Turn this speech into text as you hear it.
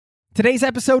Today's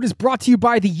episode is brought to you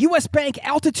by the US Bank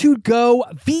Altitude Go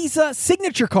Visa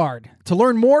Signature Card. To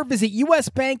learn more, visit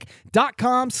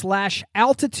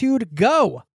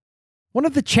usbank.com/altitudego. One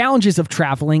of the challenges of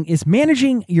traveling is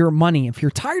managing your money. If you're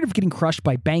tired of getting crushed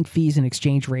by bank fees and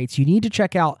exchange rates, you need to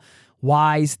check out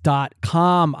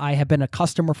Wise.com. I have been a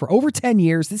customer for over 10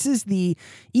 years. This is the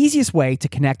easiest way to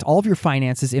connect all of your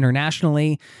finances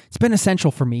internationally. It's been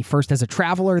essential for me, first as a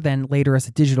traveler, then later as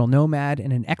a digital nomad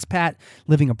and an expat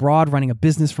living abroad, running a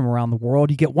business from around the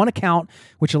world. You get one account,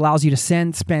 which allows you to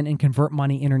send, spend, and convert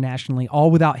money internationally,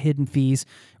 all without hidden fees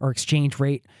or exchange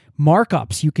rate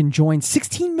markups. You can join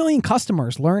 16 million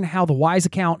customers. Learn how the Wise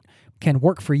account can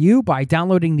work for you by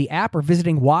downloading the app or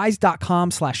visiting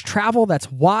wise.com/travel.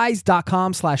 That's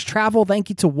wise.com/travel. Thank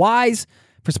you to Wise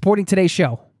for supporting today's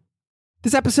show.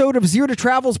 This episode of Zero to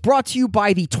Travel is brought to you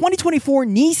by the 2024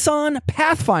 Nissan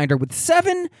Pathfinder with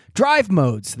 7 drive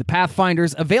modes. The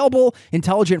Pathfinder's available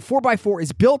intelligent 4x4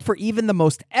 is built for even the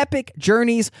most epic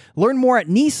journeys. Learn more at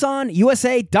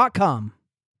nissanusa.com.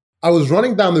 I was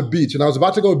running down the beach and I was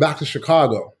about to go back to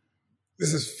Chicago.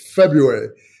 This is February.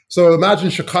 So imagine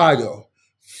Chicago,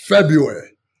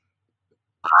 February,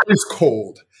 ice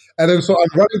cold. And then so I'm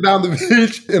running down the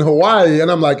beach in Hawaii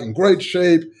and I'm like in great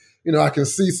shape. You know, I can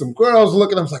see some girls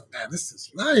looking. I was like, man, this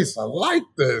is nice. I like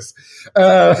this.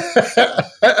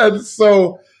 And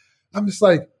so I'm just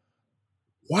like,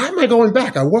 why am I going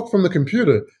back? I work from the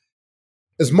computer.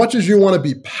 As much as you want to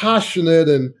be passionate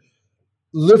and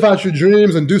live out your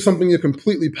dreams and do something you're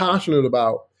completely passionate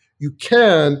about, you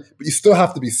can, but you still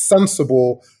have to be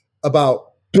sensible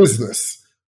about business.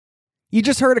 You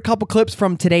just heard a couple clips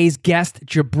from today's guest,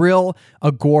 Jabril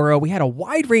Agoro. We had a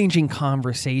wide-ranging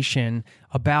conversation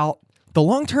about the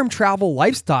long-term travel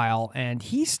lifestyle, and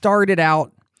he started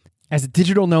out as a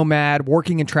digital nomad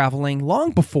working and traveling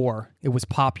long before it was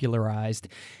popularized.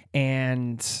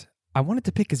 And I wanted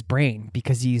to pick his brain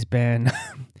because he's been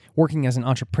working as an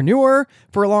entrepreneur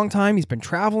for a long time. He's been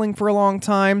traveling for a long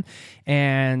time.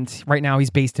 And right now he's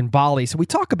based in Bali. So we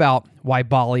talk about why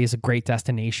Bali is a great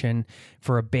destination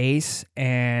for a base.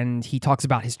 And he talks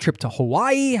about his trip to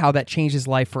Hawaii, how that changed his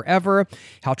life forever,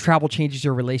 how travel changes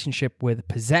your relationship with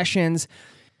possessions,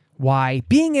 why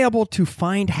being able to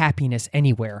find happiness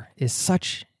anywhere is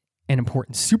such an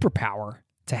important superpower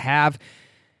to have,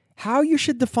 how you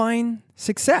should define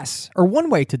success, or one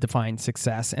way to define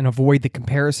success and avoid the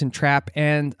comparison trap.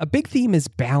 And a big theme is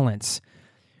balance.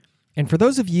 And for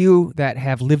those of you that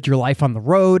have lived your life on the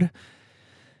road,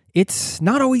 it's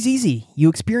not always easy. You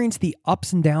experience the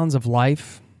ups and downs of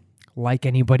life like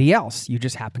anybody else. You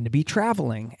just happen to be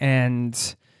traveling.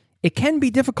 And it can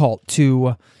be difficult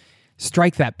to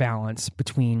strike that balance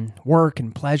between work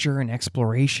and pleasure and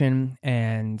exploration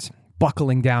and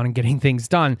buckling down and getting things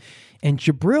done. And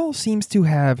Jabril seems to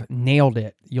have nailed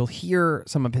it. You'll hear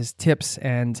some of his tips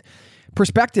and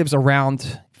perspectives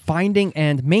around finding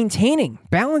and maintaining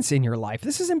balance in your life.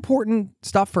 This is important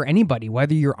stuff for anybody,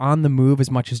 whether you're on the move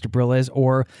as much as Jabril is,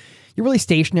 or you're really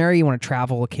stationary, you want to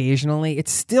travel occasionally.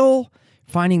 It's still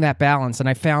finding that balance. And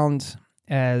I found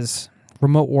as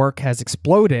remote work has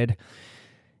exploded,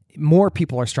 more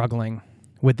people are struggling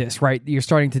with this, right? You're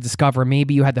starting to discover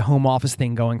maybe you had the home office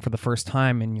thing going for the first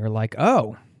time and you're like,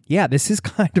 oh, yeah, this is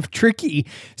kind of tricky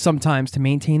sometimes to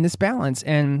maintain this balance.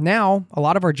 And now a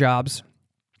lot of our jobs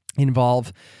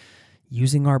involve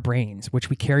using our brains,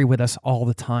 which we carry with us all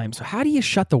the time. So how do you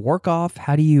shut the work off?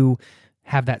 How do you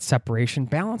have that separation?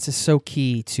 Balance is so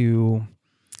key to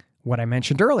what I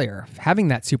mentioned earlier, having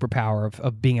that superpower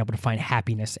of being able to find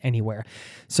happiness anywhere.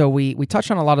 So we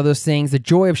touched on a lot of those things, the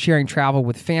joy of sharing travel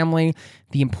with family,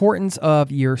 the importance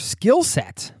of your skill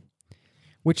set,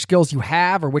 which skills you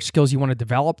have or which skills you want to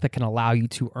develop that can allow you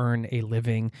to earn a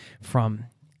living from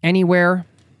anywhere,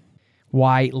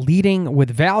 why leading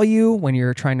with value when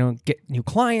you're trying to get new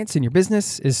clients in your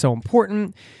business is so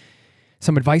important,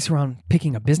 some advice around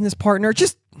picking a business partner,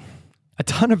 just a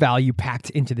ton of value packed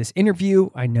into this interview.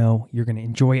 I know you're going to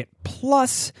enjoy it.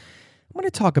 Plus, I'm going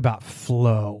to talk about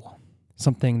flow,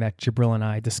 something that Jabril and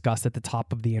I discussed at the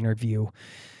top of the interview.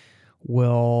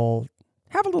 We'll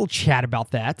have a little chat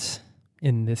about that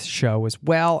in this show as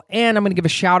well. And I'm going to give a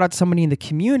shout out to somebody in the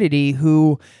community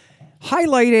who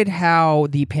highlighted how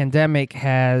the pandemic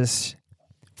has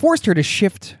forced her to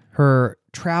shift her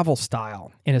travel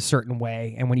style in a certain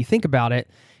way. And when you think about it,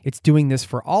 it's doing this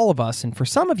for all of us. And for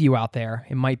some of you out there,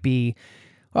 it might be,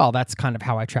 well, that's kind of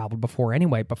how I traveled before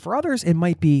anyway. But for others, it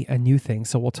might be a new thing.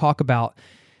 So we'll talk about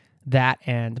that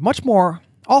and much more,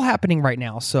 all happening right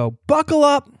now. So buckle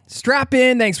up, strap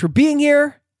in. Thanks for being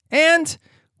here. And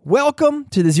welcome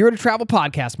to the Zero to Travel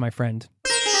podcast, my friend.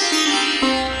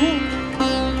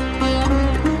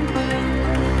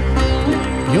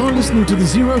 You're listening to the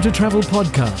Zero to Travel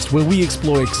podcast, where we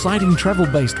explore exciting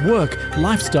travel-based work,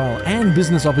 lifestyle, and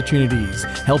business opportunities,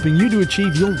 helping you to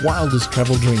achieve your wildest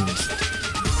travel dreams.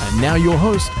 And now your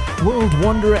host, world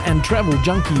wanderer and travel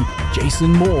junkie,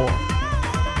 Jason Moore.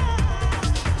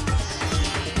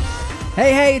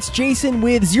 Hey, it's Jason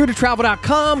with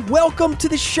ZeroToTravel.com. Welcome to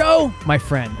the show, my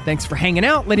friend. Thanks for hanging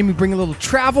out, letting me bring a little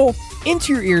travel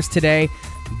into your ears today.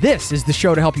 This is the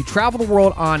show to help you travel the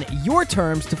world on your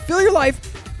terms to fill your life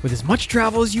with as much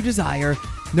travel as you desire,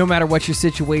 no matter what your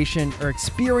situation or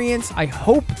experience. I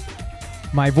hope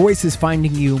my voice is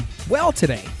finding you well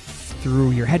today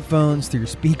through your headphones, through your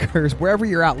speakers, wherever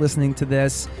you're out listening to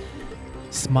this.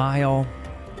 Smile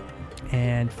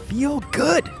and feel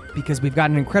good because we've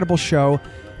got an incredible show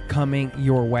coming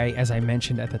your way. As I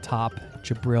mentioned at the top,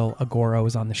 Jabril Agoro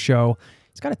is on the show.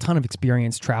 He's got a ton of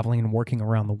experience traveling and working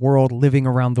around the world, living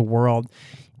around the world,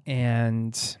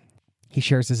 and he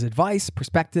shares his advice,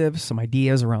 perspectives, some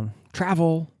ideas around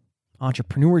travel,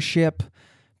 entrepreneurship,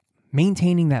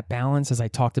 maintaining that balance, as I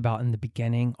talked about in the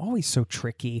beginning, always so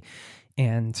tricky.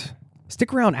 And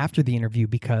stick around after the interview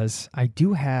because I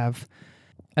do have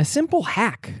a simple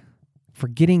hack for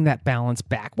getting that balance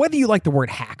back. Whether you like the word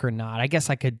hack or not, I guess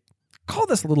I could call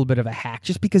this a little bit of a hack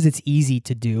just because it's easy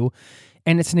to do.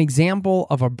 And it's an example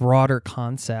of a broader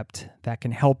concept that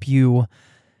can help you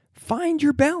find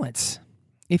your balance.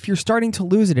 If you're starting to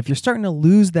lose it, if you're starting to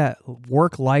lose that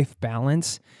work-life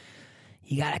balance,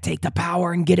 you got to take the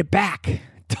power and get it back.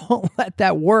 Don't let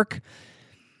that work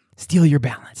steal your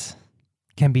balance.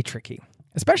 It can be tricky,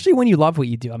 especially when you love what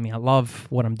you do. I mean, I love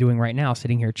what I'm doing right now,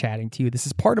 sitting here chatting to you. This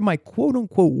is part of my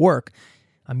quote-unquote work.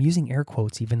 I'm using air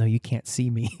quotes even though you can't see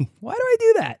me. Why do I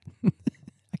do that?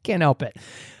 I can't help it.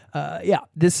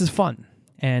 This is fun.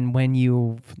 And when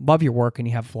you love your work and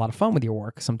you have a lot of fun with your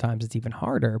work, sometimes it's even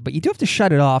harder, but you do have to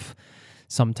shut it off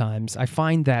sometimes. I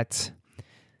find that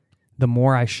the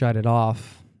more I shut it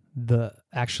off, the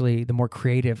more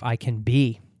creative I can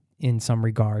be in some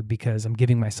regard because I'm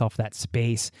giving myself that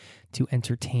space to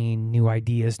entertain new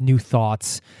ideas, new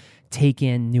thoughts, take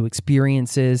in new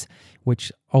experiences,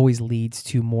 which always leads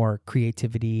to more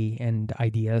creativity and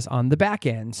ideas on the back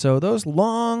end. So those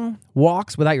long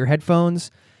walks without your headphones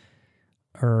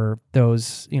or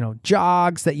those,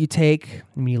 jogs that you take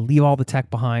when you leave all the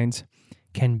tech behind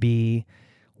can be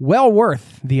well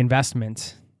worth the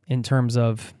investment in terms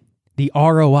of the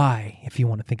ROI, if you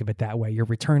want to think of it that way, your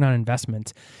return on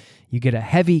investment. You get a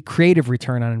heavy creative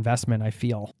return on investment, I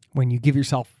feel, when you give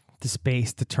yourself the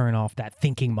space to turn off that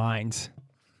thinking mind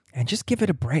and just give it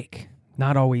a break.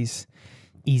 Not always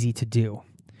easy to do.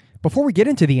 Before we get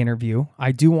into the interview,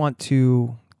 I do want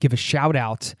to give a shout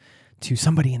out to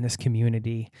somebody in this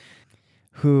community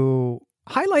who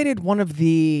highlighted one of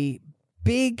the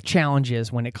big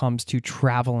challenges when it comes to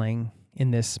traveling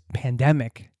in this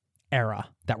pandemic era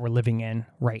that we're living in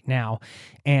right now.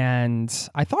 And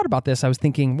I thought about this. I was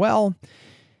thinking, well,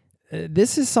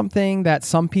 this is something that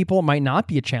some people might not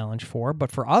be a challenge for, but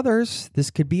for others,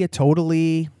 this could be a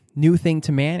totally new thing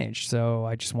to manage. So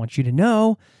I just want you to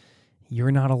know you're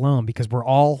not alone because we're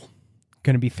all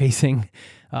going to be facing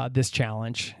this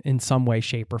challenge in some way,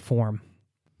 shape, or form.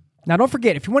 Now, don't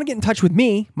forget, if you want to get in touch with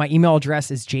me, my email address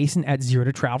is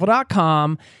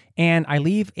jason@zerototravel.com, and I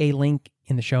leave a link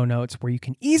in the show notes where you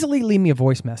can easily leave me a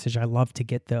voice message. I love to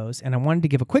get those. And I wanted to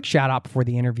give a quick shout out before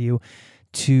the interview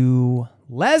to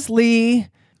Leslie.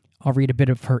 I'll read a bit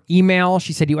of her email.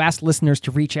 She said, you asked listeners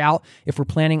to reach out if we're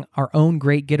planning our own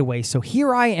great getaway. So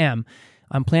here I am.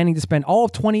 I'm planning to spend all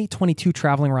of 2022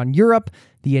 traveling around Europe.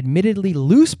 The admittedly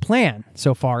loose plan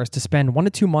so far is to spend 1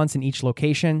 to 2 months in each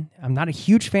location. I'm not a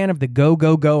huge fan of the go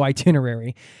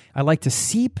itinerary. I like to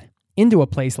seep into a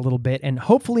place a little bit and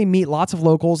hopefully meet lots of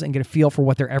locals and get a feel for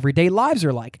what their everyday lives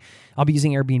are like. I'll be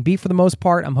using Airbnb for the most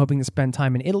part. I'm hoping to spend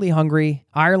time in Italy, Hungary,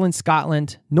 Ireland,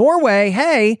 Scotland, Norway.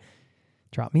 Hey,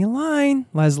 drop me a line,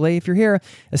 Leslie, if you're here.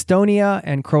 Estonia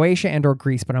and Croatia and or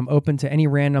Greece, but I'm open to any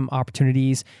random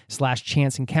opportunities /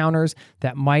 chance encounters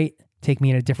that might take me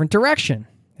in a different direction,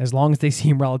 as long as they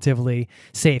seem relatively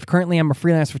safe. Currently, I'm a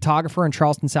freelance photographer in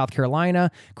Charleston, South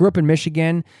Carolina. Grew up in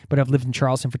Michigan, but I've lived in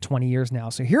Charleston for 20 years now.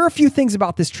 So here are a few things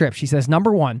about this trip. She says,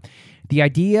 number one, the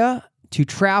idea to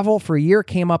travel for a year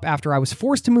came up after I was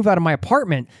forced to move out of my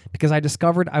apartment because I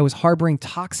discovered I was harboring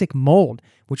toxic mold,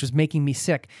 which was making me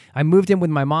sick. I moved in with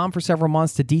my mom for several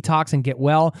months to detox and get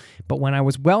well, but when I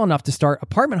was well enough to start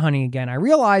apartment hunting again, I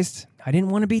realized I didn't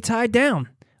want to be tied down.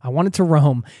 I wanted to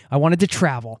roam. I wanted to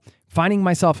travel. Finding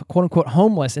myself, quote unquote,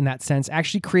 homeless in that sense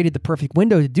actually created the perfect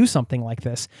window to do something like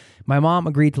this. My mom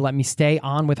agreed to let me stay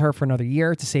on with her for another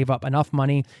year to save up enough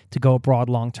money to go abroad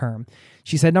long term.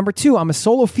 She said, number 2, I'm a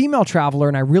solo female traveler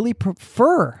and I really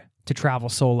prefer to travel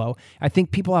solo. I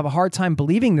think people have a hard time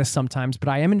believing this sometimes, but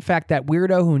I am in fact that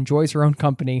weirdo who enjoys her own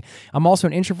company. I'm also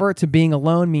an introvert, so being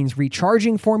alone means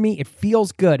recharging for me. It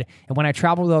feels good. And when I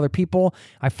travel with other people,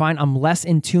 I find I'm less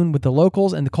in tune with the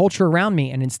locals and the culture around me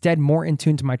and instead more in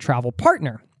tune to my travel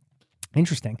partner.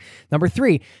 Interesting. Number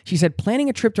 3, she said,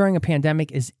 planning a trip during a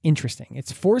pandemic is interesting.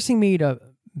 It's forcing me to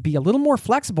be a little more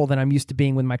flexible than I'm used to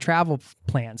being with my travel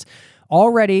plans.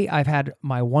 Already, I've had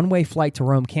my one-way flight to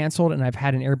Rome canceled, and I've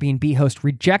had an Airbnb host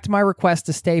reject my request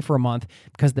to stay for a month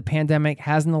because the pandemic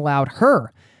hasn't allowed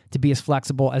her to be as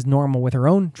flexible as normal with her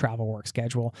own travel work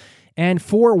schedule. And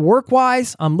for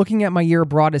work-wise, I'm looking at my year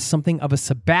abroad as something of a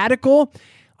sabbatical.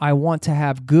 I want to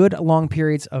have good long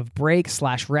periods of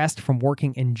break/rest from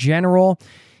working in general.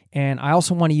 And I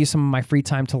also want to use some of my free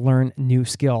time to learn new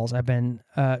skills. I've been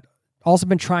also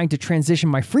been trying to transition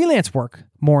my freelance work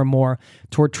more and more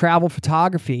toward travel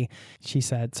photography. She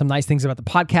said some nice things about the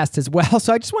podcast as well.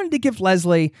 So I just wanted to give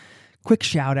Leslie a quick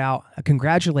shout out,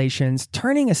 congratulations,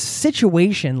 turning a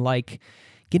situation like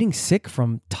getting sick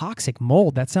from toxic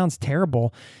mold. That sounds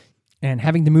terrible. And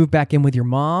having to move back in with your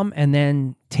mom and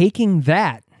then taking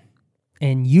that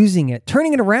and using it,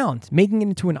 turning it around, making it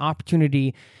into an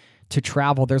opportunity to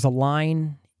travel. There's a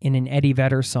line in an Eddie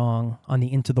Vedder song on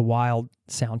the Into the Wild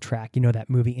soundtrack. You know that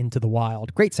movie, Into the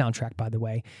Wild. Great soundtrack, by the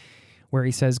way, where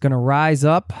he says, gonna rise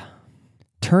up,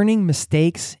 turning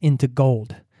mistakes into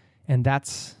gold. And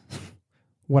that's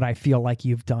what I feel like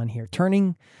you've done here.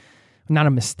 Turning, not a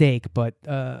mistake, but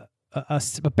a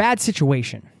bad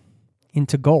situation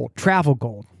into gold, travel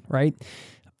gold, right?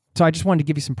 So I just wanted to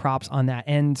give you some props on that.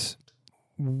 And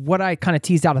what I kind of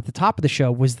teased out at the top of the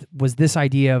show was this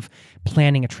idea of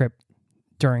planning a trip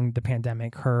during the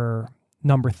pandemic, her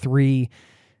number 3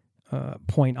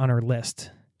 point on her list.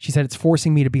 She said, it's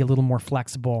forcing me to be a little more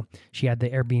flexible. She had the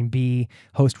Airbnb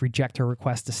host reject her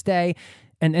request to stay.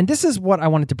 And this is what I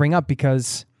wanted to bring up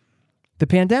because the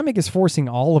pandemic is forcing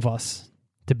all of us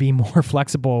to be more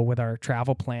flexible with our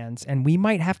travel plans. And we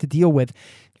might have to deal with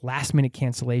last minute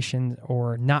cancellation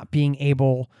or not being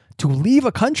able to leave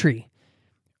a country,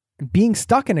 being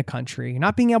stuck in a country,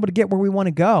 not being able to get where we want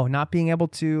to go, not being able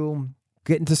to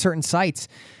get into certain sites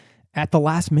at the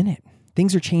last minute.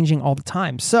 Things are changing all the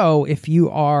time. So if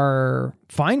you are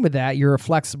fine with that, you're a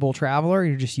flexible traveler,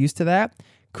 you're just used to that,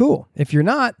 cool. If you're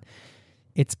not,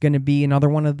 it's going to be another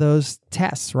one of those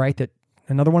tests, right? That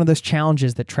another one of those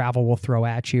challenges that travel will throw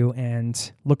at you,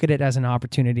 and look at it as an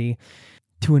opportunity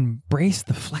to embrace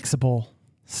the flexible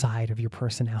side of your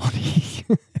personality.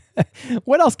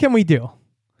 What else can we do?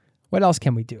 What else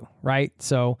can we do, right?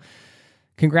 So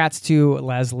congrats to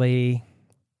Leslie.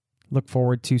 Look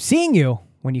forward to seeing you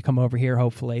when you come over here,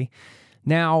 hopefully.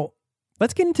 Now,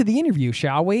 let's get into the interview,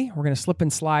 shall we? We're going to slip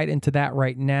and slide into that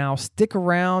right now. Stick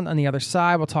around on the other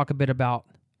side. We'll talk a bit about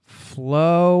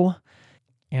flow,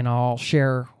 and I'll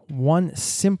share one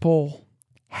simple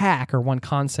hack or one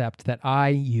concept that I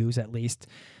use, at least,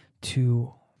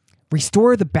 to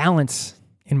restore the balance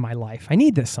in my life. I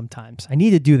need this sometimes. I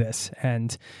need to do this,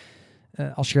 and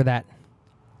I'll share that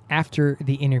after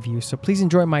the interview. So please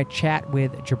enjoy my chat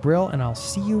with Jabril, and I'll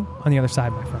see you on the other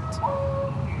side, my friends.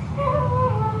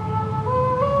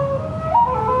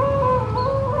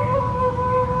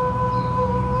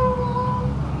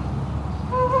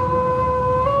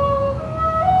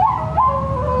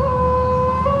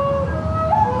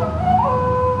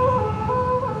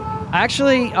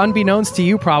 Actually, unbeknownst to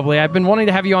you probably, I've been wanting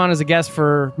to have you on as a guest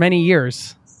for many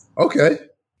years. Okay.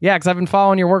 Yeah, because I've been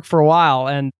following your work for a while,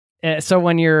 and so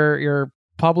when your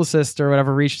publicist or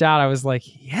whatever reached out, I was like,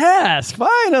 yes,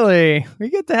 finally, we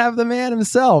get to have the man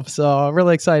himself. So I'm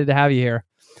really excited to have you here.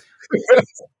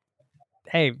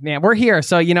 Hey, man, we're here.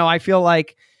 So, I feel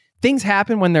like things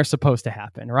happen when they're supposed to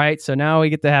happen, right? So now we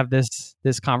get to have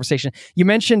this conversation. You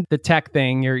mentioned the tech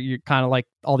thing. You're kind of like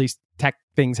all these tech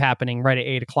things happening right at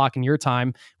 8 o'clock in your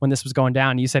time when this was going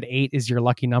down. You said 8 is your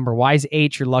lucky number. Why is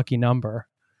 8 your lucky number?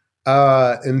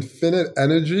 Infinite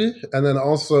energy. And then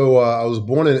also, I was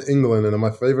born in England, and my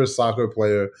favorite soccer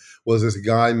player was this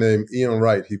guy named Ian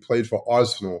Wright. He played for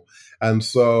Arsenal. And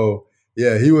so,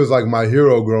 yeah, he was like my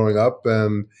hero growing up.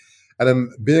 And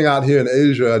then being out here in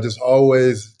Asia, just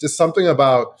something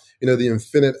about, the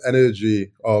infinite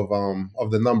energy of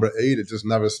the number 8. It just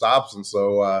never stops. And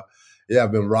so,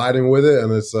 I've been riding with it,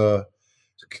 and it's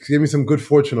gave me some good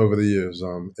fortune over the years.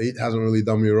 8 hasn't really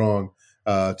done me wrong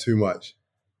too much.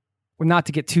 not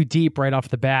to get too deep right off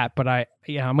the bat, but I'm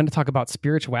going to talk about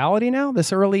spirituality now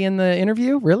this early in the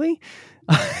interview. Really?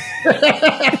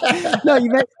 No,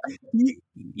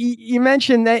 you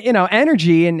mentioned that,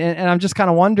 energy, and I'm just kind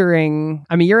of wondering,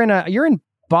 I mean, you're in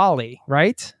Bali,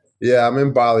 right? Yeah, I'm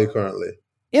in Bali currently.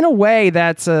 In a way,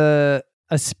 that's a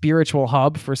spiritual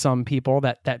hub for some people,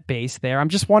 that base there. I'm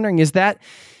just wondering, is that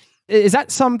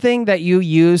something that you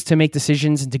use to make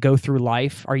decisions and to go through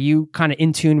life? Are you kind of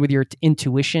in tune with your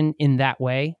intuition in that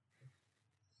way?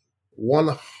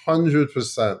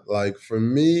 100%. Like for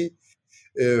me,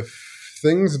 if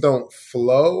things don't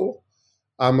flow,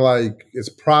 I'm like, it's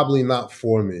probably not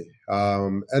for me.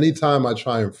 Anytime I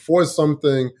try and force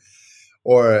something,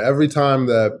 or every time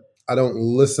that I don't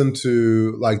listen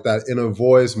to like that inner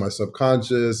voice, my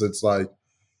subconscious, it's like,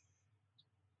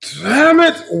 damn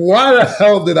it, why the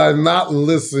hell did I not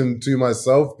listen to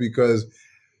myself? Because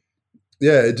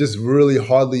yeah, it just really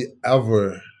hardly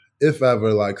ever, if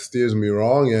ever, like steers me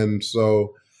wrong. And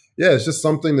so, yeah, it's just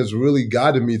something that's really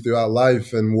guided me throughout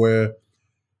life, and where,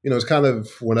 it's kind of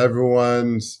when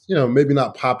everyone's, maybe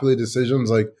not popular decisions.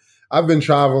 Like I've been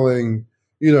traveling,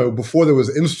 before there was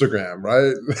Instagram,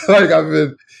 right? Like I've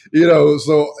been,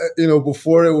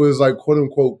 before it was like quote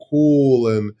unquote cool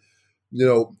and,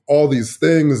 all these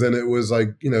things. And it was like,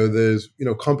 there's,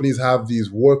 companies have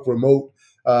these work remote,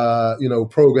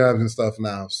 programs and stuff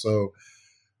now. So,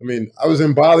 I mean, I was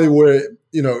in Bali where,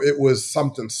 it was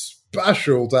something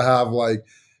special to have like,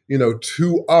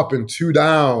 2 up and 2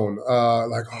 down,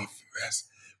 like, oh, yes,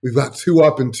 we've got 2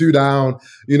 up and 2 down,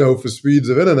 for speeds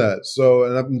of internet. So,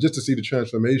 and just to see the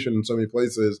transformation in so many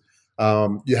places,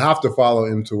 you have to follow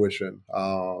intuition,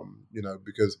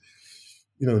 because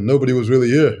nobody was really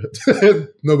here.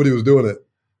 Nobody was doing it.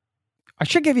 I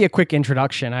should give you a quick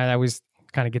introduction. I always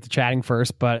kind of get to chatting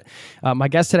first, but my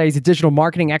guest today is a digital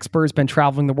marketing expert, has been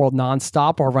traveling the world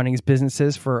nonstop while running his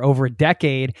businesses for over a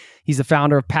decade. He's the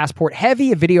founder of Passport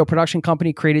Heavy, a video production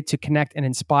company created to connect and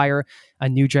inspire a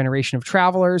new generation of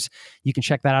travelers. You can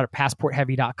check that out at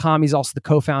passportheavy.com. He's also the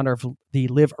co-founder of the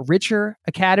Live Richer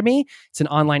Academy. It's an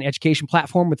online education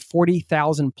platform with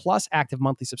 40,000 plus active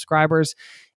monthly subscribers.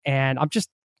 And I'm just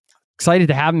excited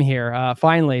to have him here.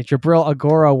 Finally, Jabril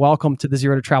Agoura, welcome to the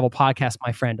Zero to Travel podcast,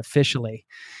 my friend, officially.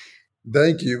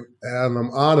 Thank you. And I'm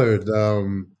honored.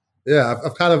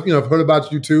 I've kind of, I've heard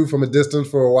about you too from a distance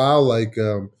for a while. Like,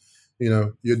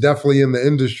 you're definitely in the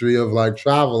industry of like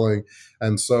traveling.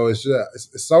 And so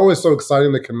it's always so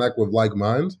exciting to connect with like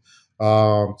minds.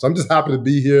 So I'm just happy to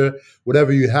be here.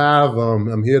 Whatever you have,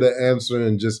 I'm here to answer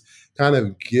and just kind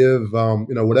of give,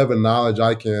 whatever knowledge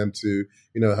I can to,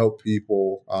 help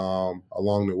people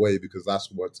along the way, because that's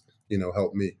what's,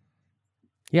 helped me.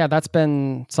 Yeah, that's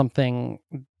been something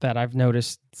that I've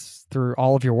noticed through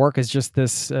all of your work, is just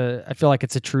this, I feel like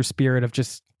it's a true spirit of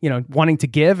just, wanting to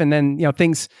give. And then,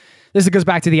 this goes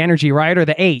back to the energy, right? Or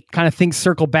the 8, kind of things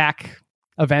circle back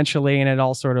eventually, and it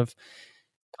all sort of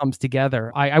comes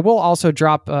together. I will also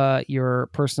drop your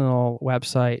personal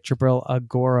website,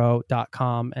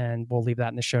 JabrilAgoura.com, and we'll leave that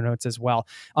in the show notes as well.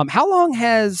 How long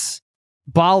has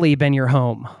Bali been your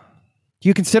home? Do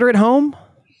you consider it home?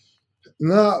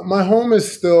 No, my home is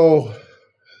still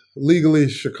legally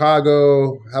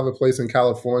Chicago. I have a place in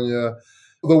California.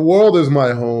 The world is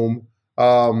my home.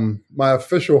 My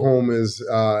official home is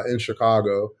in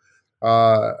Chicago.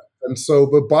 But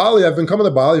Bali, I've been coming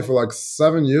to Bali for like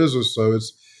 7 years or so.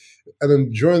 And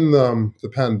then during the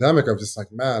pandemic, I'm just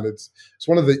like, man, it's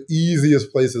one of the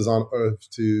easiest places on earth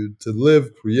to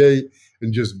live, create,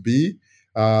 and just be.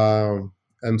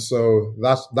 And so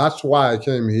that's why I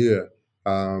came here.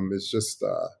 It's just,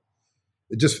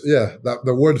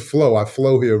 the word flow, I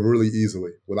flow here really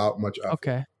easily without much effort.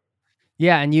 Okay.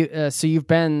 Yeah. And so you've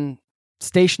been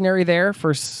stationary there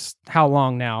for how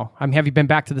long now? I mean, have you been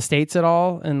back to the States at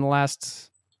all in the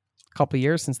last couple of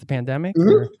years since the pandemic?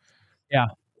 Mm-hmm. Yeah.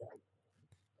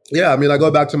 Yeah, I mean, I go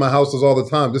back to my houses all the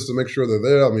time just to make sure they're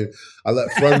there. I mean, I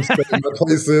let friends stay in my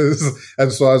places.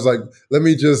 And so I was like, let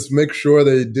me just make sure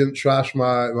they didn't trash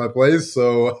my place.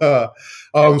 So,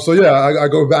 I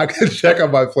go back and check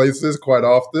on my places quite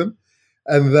often.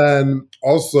 And then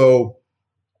also,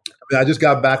 I just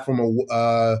got back from a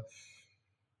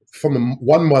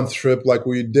 1-month trip. Like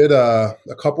we did a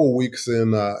couple of weeks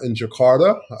in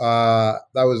Jakarta.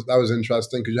 That was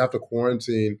interesting because you have to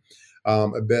quarantine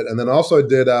a bit. And then also I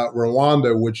did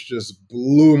Rwanda, which just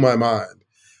blew my mind.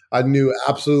 I knew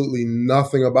absolutely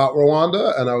nothing about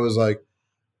Rwanda. And I was like,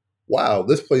 wow,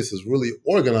 this place is really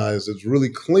organized. It's really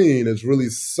clean. It's really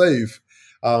safe.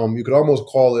 You could almost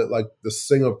call it like the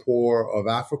Singapore of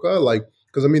Africa.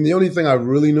 Because I mean, the only thing I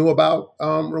really knew about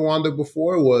Rwanda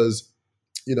before was,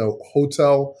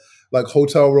 hotel like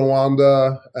Hotel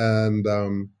Rwanda, and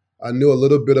I knew a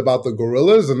little bit about the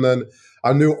Gorillas, and then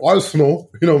I knew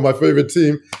Arsenal, my favorite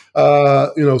team,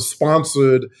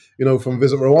 sponsored, from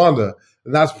Visit Rwanda.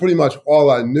 And that's pretty much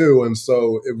all I knew. And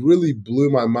so it really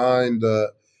blew my mind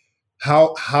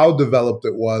how developed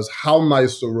it was, how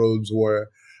nice the roads were,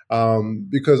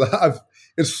 because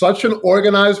it's such an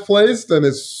organized place and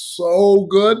it's so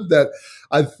good that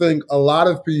I think a lot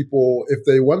of people, if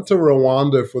they went to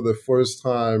Rwanda for the first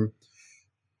time,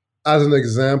 as an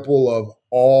example of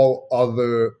all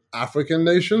other African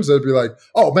nations, they'd be like,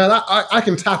 oh man, I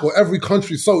can tackle every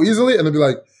country so easily. And they'd be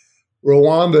like,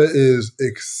 Rwanda is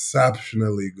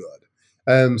exceptionally good.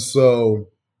 And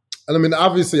I mean,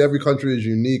 obviously every country is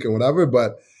unique and whatever,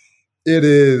 but it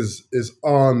is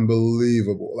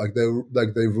unbelievable.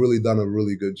 They've really done a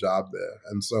really good job there.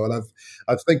 And so,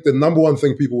 I think the number one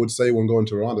thing people would say when going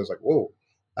to Rwanda is like, whoa,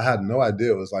 I had no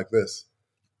idea it was like this.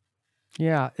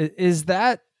 Yeah. Is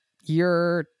that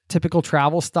your typical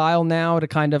travel style now to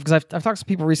kind of, because I've talked to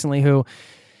people recently who,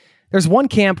 there's one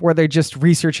camp where they're just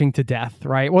researching to death,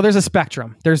 right? Well, there's a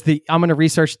spectrum. There's I'm going to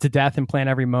research to death and plan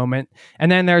every moment.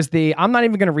 And then there's I'm not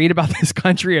even going to read about this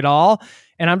country at all.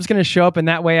 And I'm just going to show up, and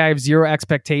that way I have zero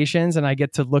expectations and I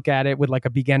get to look at it with like a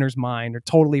beginner's mind or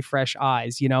totally fresh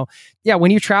eyes, Yeah,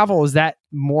 when you travel, is that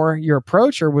more your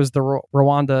approach, or was the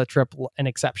Rwanda trip an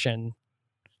exception?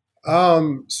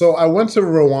 So I went to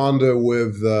Rwanda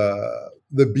with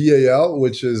the BAL,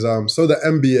 which is the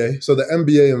NBA. So the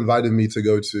NBA invited me to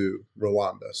go to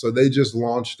Rwanda. So they just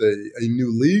launched a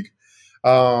new league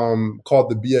called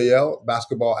the BAL,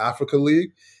 Basketball Africa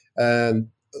League, and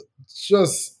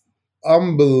just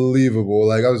unbelievable.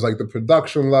 Like, I was like, the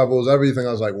production levels, everything.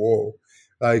 I was like, whoa.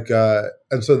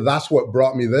 And so that's what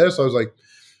brought me there. So I was like,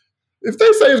 if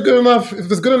they say it's good enough, if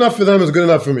it's good enough for them, it's good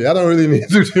enough for me. I don't really need to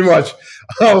do too much.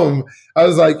 I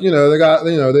was like, they got,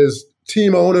 there's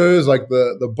team owners, like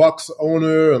the Bucks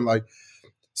owner, and like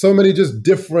so many just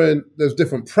there's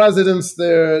different presidents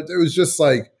there. It was just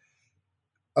like,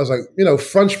 I was like,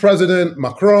 French president,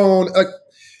 Macron, like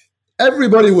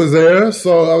everybody was there.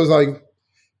 So I was like,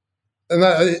 and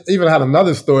I even had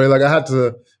another story. Like, I had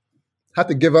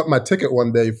to give up my ticket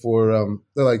one day for,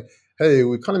 they're like, hey,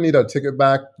 we kind of need our ticket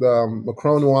back.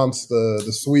 Macron wants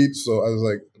the suite. So I was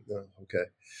like, okay,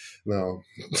 no.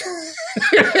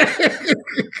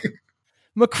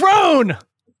 Macron!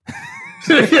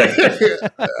 Yeah.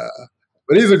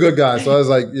 But he's a good guy. So I was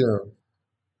like,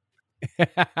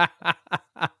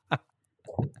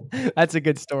 That's a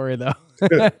good story, though.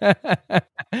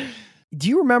 Do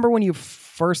you remember when you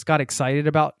first got excited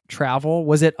about travel?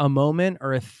 Was it a moment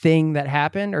or a thing that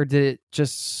happened, or did it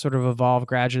just sort of evolve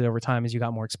gradually over time as you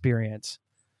got more experience?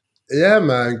 Yeah,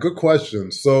 man. Good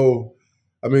question. So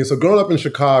growing up in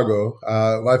Chicago,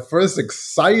 my first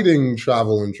exciting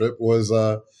traveling trip was,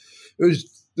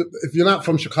 if you're not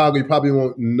from Chicago, you probably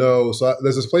won't know. So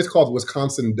there's this place called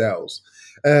Wisconsin Dells.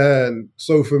 And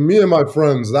so for me and my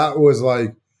friends, that was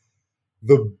like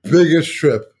the biggest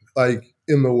trip, like,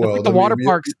 in the world. Like the water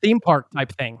parks, theme park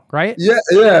type thing, right? Yeah.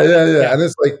 And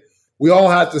it's like, we all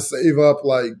had to save up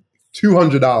like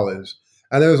 $200.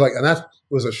 And it was like, and that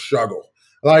was a struggle.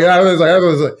 Like, I was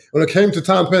like, when it came to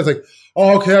time to pay, it's like,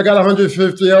 oh, okay, I got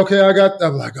 150. Okay,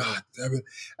 I'm like, God damn it.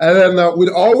 And then we'd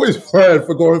always plan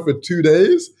for going for 2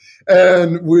 days.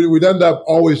 And we'd end up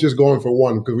always just going for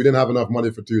one because we didn't have enough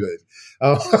money for 2 days.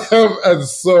 And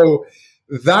so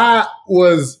that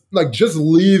was like just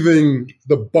leaving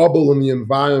the bubble and the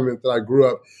environment that I grew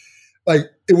up. Like,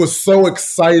 it was so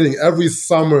exciting every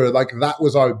summer. Like, that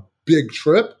was our big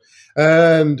trip.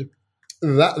 And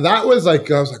that was like,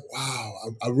 I was like,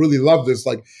 wow, I really love this.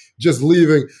 Like, just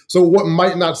leaving. So what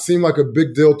might not seem like a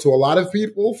big deal to a lot of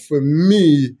people, for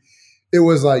me, it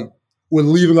was like, we're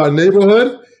leaving our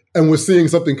neighborhood and we're seeing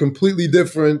something completely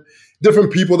different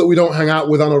people that we don't hang out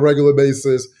with on a regular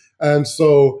basis. And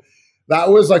so that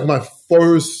was like my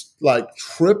first like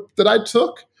trip that I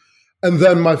took. And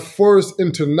then my first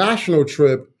international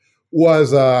trip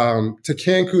was to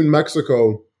Cancun,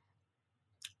 Mexico,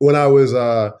 when I was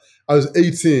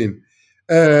 18.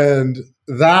 And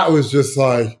that was just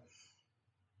like,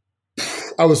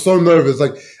 I was so nervous,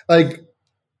 like,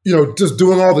 just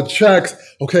doing all the checks.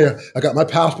 Okay, I got my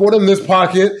passport in this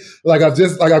pocket. Like, I've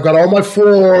got all my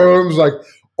forms, like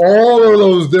all of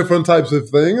those different types of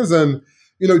things. And,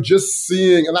 just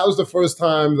seeing, and that was the first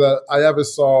time that I ever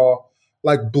saw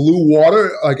like blue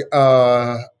water,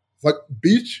 like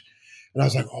beach. And I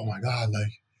was like, oh my God,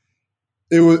 like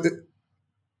it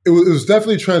was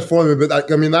definitely transformative. But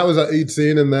that was at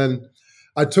 18. And then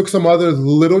I took some other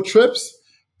little trips,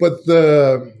 but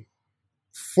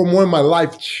from when my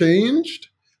life changed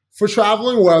for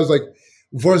traveling, where I was like,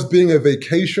 versus being a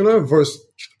vacationer versus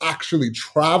actually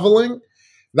traveling.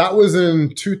 That was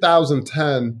in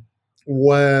 2010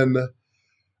 when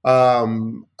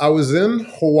I was in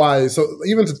Hawaii. So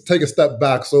even to take a step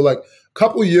back, so like a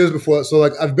couple of years before, so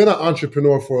like I've been an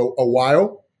entrepreneur for a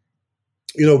while,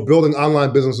 building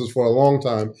online businesses for a long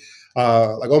time,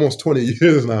 like almost 20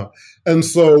 years now. And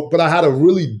so, but I had a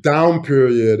really down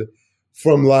period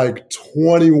from like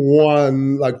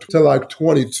 21, to like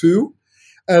 22.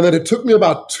 And then it took me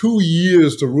about 2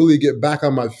 years to really get back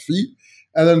on my feet.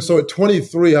 And then so at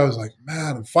 23, I was like,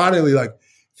 man, finally, like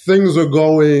things are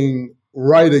going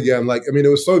right again. Like, I mean, it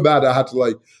was so bad that I had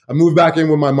to I moved back in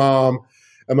with my mom,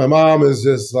 and my mom is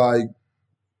just like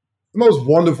the most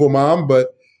wonderful mom,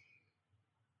 but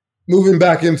moving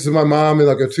back into my mom in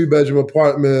like a 2-bedroom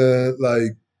apartment,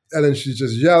 and then she's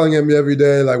just yelling at me every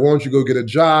day, like, why don't you go get a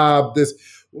job?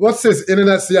 What's this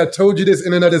internet? See, I told you this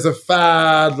internet is a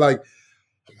fad. Like,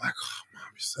 I'm like, oh, mom.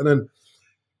 And then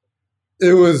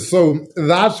it was, so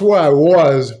that's where I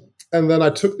was. And then I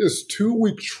took this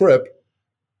 2-week trip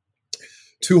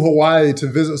to Hawaii to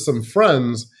visit some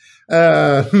friends.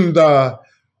 And and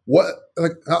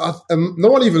no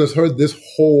one even has heard this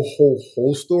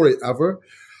whole story ever.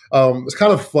 It's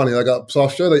kind of funny. So I'll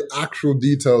share the actual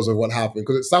details of what happened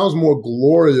because it sounds more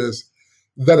glorious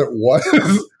than it was.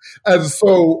 And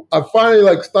so I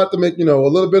finally start to make, a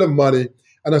little bit of money.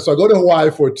 And then so I go to Hawaii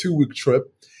for a 2-week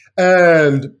trip,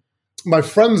 and my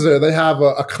friends there, they have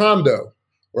a condo,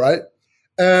 right?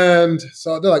 And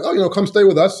so they're like, oh, come stay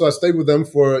with us. So I stayed with them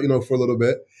for a little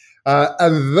bit.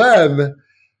 And then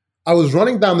I was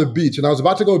running down the beach and I was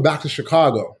about to go back to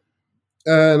Chicago.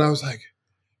 And I was like,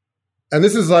 and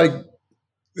this is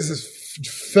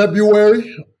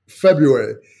February.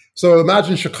 So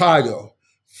imagine Chicago,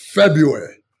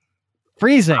 February.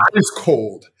 Freezing. It's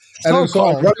cold. So and then so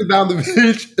I'm running down the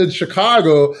beach in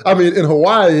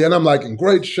Hawaii, and I'm like in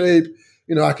great shape.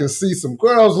 I can see some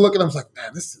girls looking. I was like,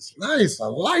 man, this is nice. I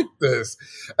like this.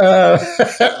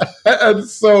 And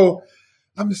so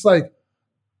I'm just like,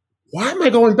 why am I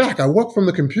going back? I work from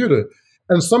the computer.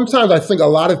 And sometimes I think a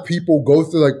lot of people go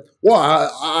through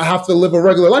I have to live a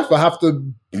regular life. I have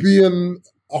to be in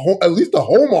at least a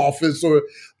home office, or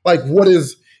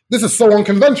this is so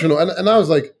unconventional. And I was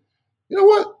like, you know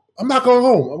what? I'm not going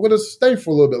home. I'm going to stay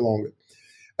for a little bit longer.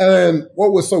 And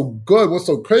what's so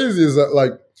crazy is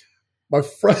that my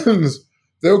friends,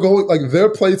 they're going their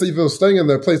place, even staying in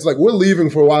their place, we're leaving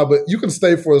for a while, but you can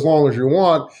stay for as long as you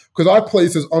want because our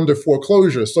place is under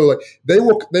foreclosure. So they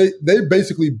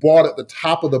basically bought at the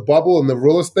top of the bubble in the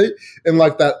real estate in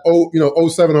that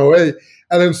 07, 08.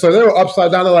 And then so they were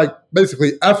upside down. They're like,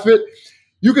 basically, F it.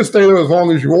 You can stay there as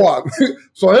long as you want.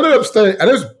 So I ended up staying, and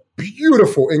it's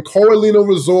beautiful in Coralina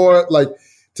Resort.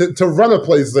 To run a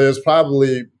place there is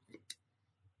probably,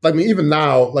 even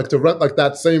now, to rent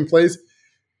that same place,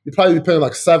 you'd probably be paying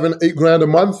 $7-8 grand a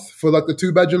month for the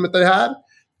 2-bedroom that they had.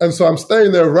 And so I'm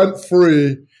staying there rent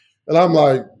free, and I'm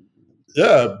like,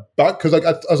 yeah, because I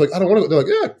was like, I don't want to go. They're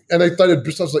like, yeah, and they started.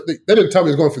 I was like, they didn't tell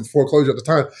me it was going for foreclosure at the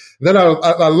time. Then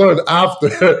I learned after,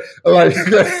 and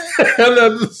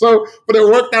then but it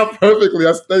worked out perfectly.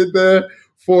 I stayed there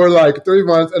for 3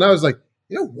 months, and I was like,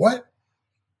 you know what?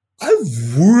 I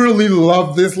really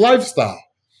love this lifestyle.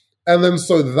 And then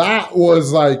so that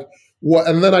was what,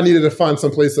 and then I needed to find some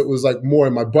place that was more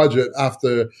in my budget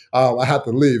after I had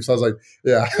to leave. So I was like,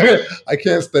 yeah, I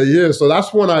can't stay here. So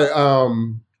that's when I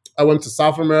went to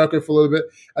South America for a little bit.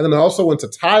 And then I also went to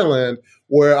Thailand,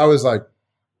 where I was like,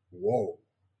 whoa,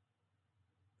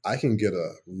 I can get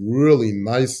a really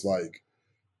nice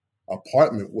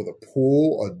apartment with a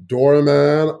pool, a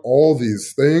doorman, all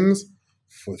these things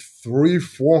for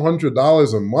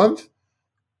 $300-400 a month.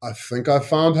 I think I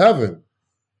found heaven.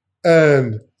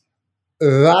 And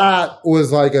that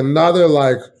was another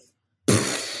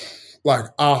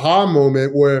aha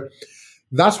moment, where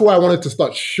that's why I wanted to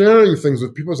start sharing things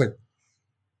with people. It's like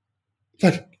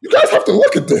you guys have to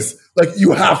look at this.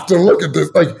 You have to look at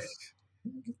this.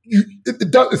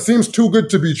 It seems too good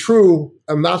to be true.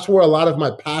 And that's where a lot of my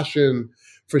passion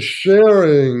for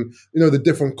sharing, the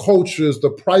different cultures, the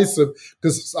price of,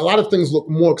 because a lot of things look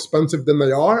more expensive than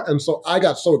they are. And so I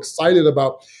got so excited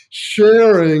about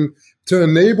sharing to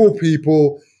enable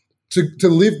people to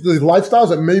live the lifestyles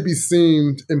that maybe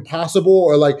seemed impossible,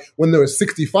 or when they were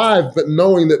 65, but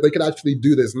knowing that they could actually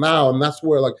do this now. And that's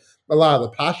where a lot of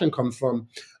the passion comes from.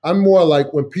 I'm more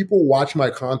when people watch my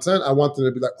content, I want them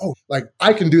to be oh,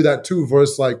 I can do that too,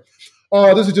 versus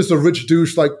oh, this is just a rich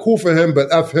douche, cool for him, but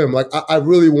F him. I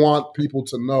really want people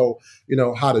to know,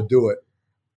 how to do it.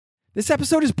 This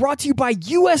episode is brought to you by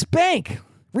U.S. Bank.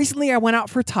 Recently, I went out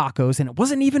for tacos and it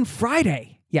wasn't even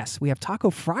Friday. Yes, we have Taco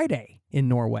Friday in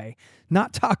Norway,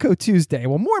 not Taco Tuesday.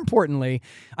 Well, more importantly,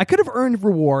 I could have earned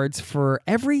rewards for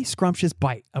every scrumptious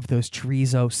bite of those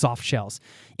chorizo soft shells.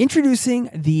 Introducing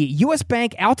the US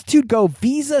Bank Altitude Go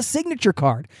Visa Signature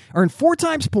Card. Earn 4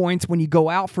 times points when you go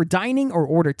out for dining or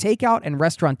order takeout and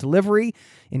restaurant delivery,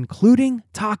 including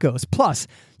tacos. Plus,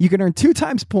 you can earn 2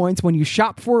 times points when you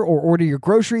shop for or order your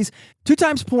groceries, 2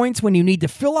 times points when you need to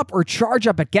fill up or charge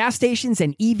up at gas stations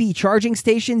and EV charging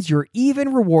stations. You're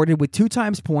even rewarded with 2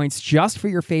 times points just for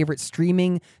your favorite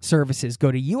streaming services.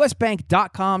 Go to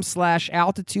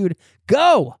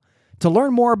usbank.com/altitude-go to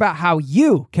learn more about how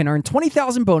you can earn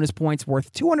 20,000 bonus points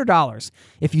worth $200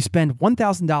 if you spend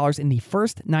 $1,000 in the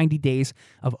first 90 days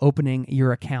of opening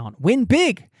your account. Win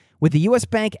big with the US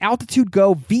Bank Altitude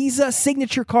Go Visa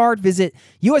Signature Card. Visit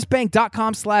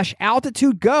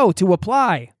usbank.com/altitude-go to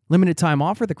apply. Limited time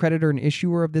offer. The creditor and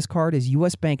issuer of this card is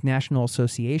US Bank National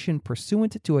Association,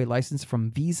 pursuant to a license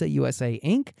from Visa USA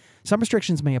Inc. Some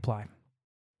restrictions may apply.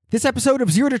 This episode of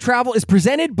Zero to Travel is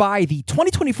presented by the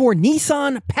 2024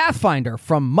 Nissan Pathfinder.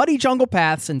 From muddy jungle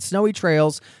paths and snowy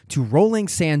trails to rolling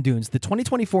sand dunes, the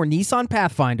 2024 Nissan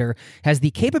Pathfinder has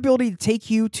the capability to take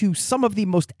you to some of the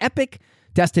most epic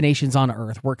destinations on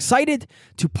Earth. We're excited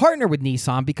to partner with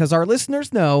Nissan because our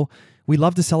listeners know we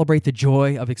love to celebrate the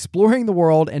joy of exploring the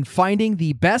world and finding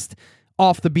the best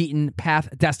off the beaten path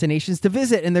destinations to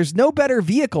visit. And there's no better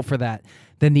vehicle for that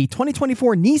than the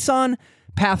 2024 Nissan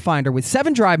Pathfinder. With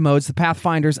 7 drive modes, the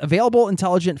Pathfinder's available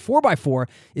intelligent 4x4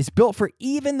 is built for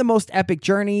even the most epic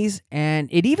journeys, and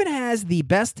it even has the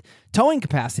best towing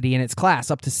capacity in its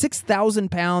class, up to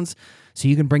 6,000 pounds, so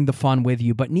you can bring the fun with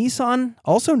you. But Nissan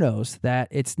also knows that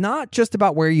it's not just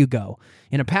about where you go.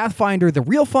 In a Pathfinder, the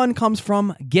real fun comes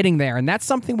from getting there, and that's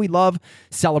something we love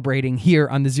celebrating here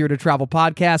on the Zero to Travel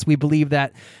podcast. We believe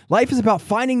that life is about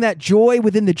finding that joy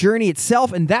within the journey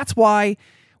itself, and that's why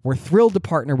we're thrilled to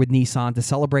partner with Nissan to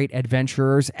celebrate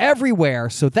adventurers everywhere.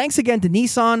 So thanks again to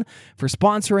Nissan for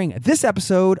sponsoring this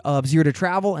episode of Zero to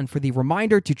Travel and for the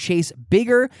reminder to chase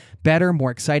bigger, better,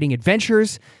 more exciting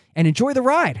adventures and enjoy the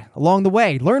ride along the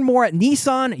way. Learn more at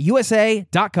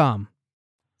nissanusa.com.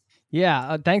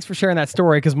 Yeah, thanks for sharing that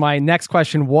story, because my next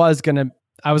question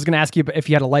I was going to ask you if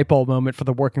you had a light bulb moment for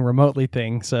the working remotely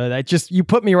thing. So you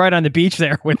put me right on the beach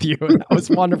there with you. That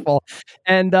was wonderful.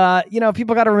 And,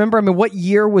 people got to remember, what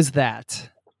year was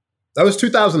that? That was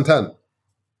 2010.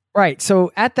 Right.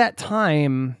 So at that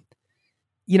time,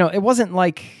 it wasn't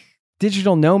like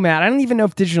digital nomad. I don't even know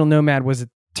if digital nomad was a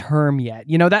term yet.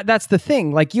 That's the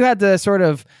thing. Like, you had to sort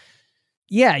of,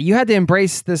 you had to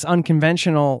embrace this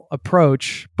unconventional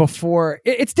approach before.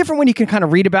 It's different when you can kind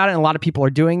of read about it, and a lot of people are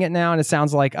doing it now, and it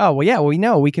sounds like, oh, well, yeah, we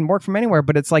know we can work from anywhere.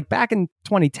 But it's like back in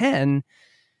 2010,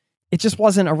 it just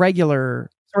wasn't a regular,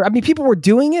 people were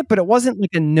doing it, but it wasn't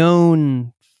like a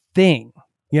known thing,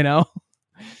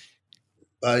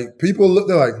 Like, people look,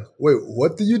 they're like, wait,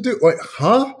 what do you do? Wait,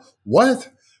 huh? What?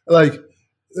 Like,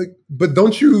 but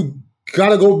don't you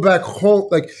gotta go back home?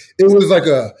 Like, it was like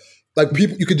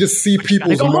people, you could just see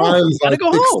people's minds. Gotta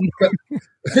go home.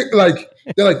 Like,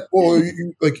 they're like, oh,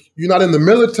 you're not in the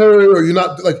military, or you're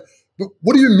not, like,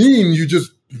 what do you mean you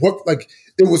just work? Like,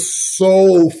 it was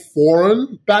so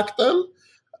foreign back then.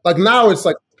 Like, now it's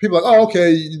like, people are like, oh,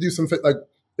 okay, you do something, like,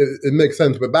 it makes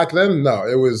sense. But back then, no,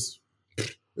 it was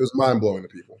mind blowing to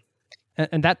people.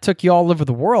 And that took you all over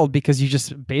the world because you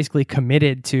just basically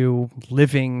committed to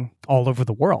living all over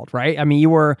the world, right?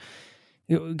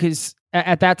 Because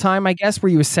at that time, I guess, were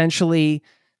you essentially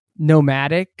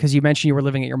nomadic? Because you mentioned you were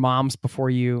living at your mom's before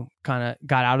you kind of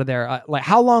got out of there. Like,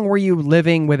 how long were you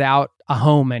living without a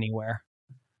home anywhere?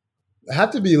 It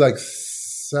had to be like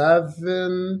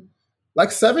 7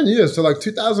 years. So like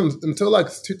 2000 until like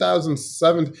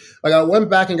 2007. Like, I went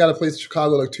back and got a place in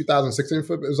Chicago like 2016. It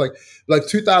was like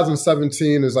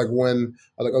 2017 is like when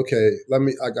I was like, okay,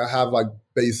 I have like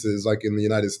bases like in the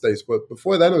United States. But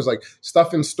before then, it was like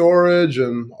stuff in storage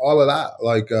and all of that.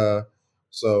 Like,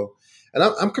 so, and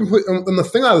I'm complete. And the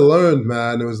thing I learned,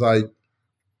 man, it was like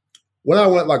when I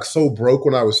went like so broke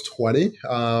when I was 20,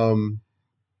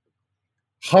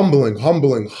 humbling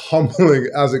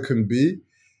as it can be.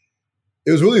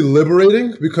 It was really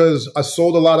liberating because I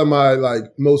sold a lot of my like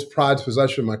most prized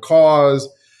possession, my cars.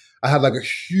 I had like a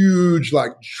huge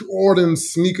like Jordan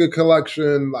sneaker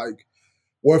collection, like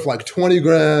worth like 20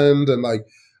 grand. And like,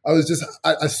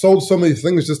 I sold so many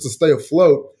things just to stay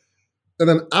afloat. And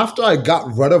then after I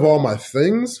got rid of all my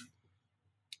things,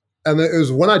 and it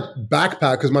was when I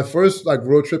backpacked, because my first like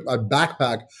road trip, I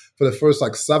backpacked for the first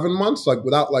like 7 months, like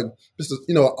without like just,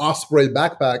 an Osprey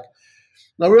backpack.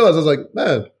 And I realized I was like,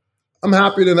 man, I'm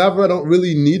happier than ever. I don't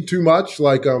really need too much.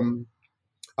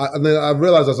 And then I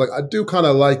realized I was like, I do kind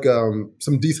of like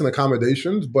some decent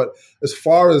accommodations, but as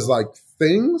far as like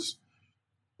things,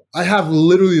 I have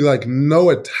literally like no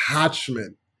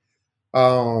attachment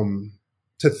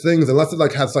to things unless it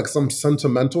like has like some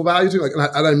sentimental value to it.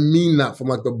 Like, and I mean that from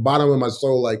like the bottom of my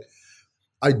soul. Like,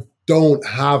 I don't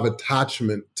have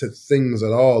attachment to things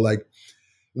at all. Like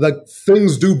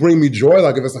things do bring me joy.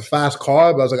 Like if it's a fast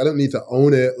car, but I was like, I don't need to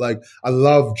own it. Like I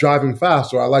love driving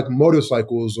fast, or I like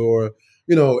motorcycles, or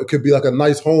it could be like a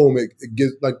nice home. It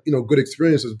gives like good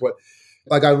experiences. But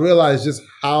like I realized just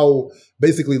how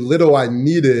basically little I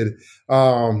needed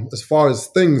as far as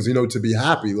things, to be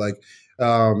happy. Like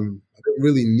I didn't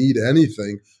really need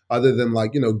anything other than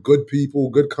like good people,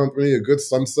 good company, a good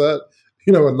sunset,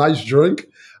 a nice drink,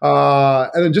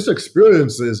 and then just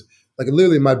experiences. Like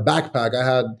literally in my backpack, I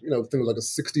had, I think it was like a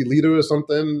 60 liter or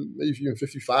something, maybe even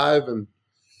 55, and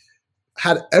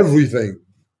had everything.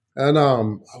 And I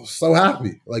was so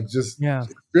happy, like just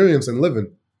experience and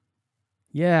living.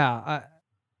 Yeah.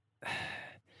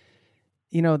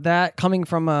 That coming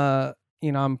from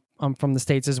I'm from the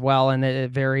States as well, and a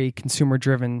very consumer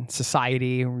driven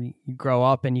society where you grow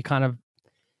up and you kind of,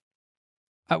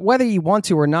 whether you want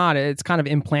to or not, it's kind of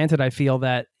implanted. I feel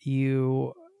that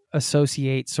you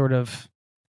associate sort of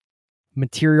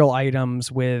material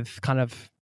items with kind of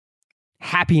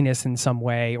happiness in some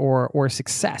way or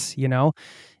success,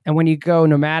 and when you go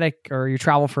nomadic or you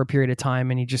travel for a period of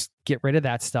time and you just get rid of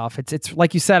that stuff, it's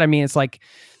like you said, I mean, it's like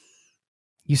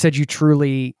you said, you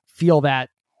truly feel that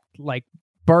like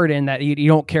burden that you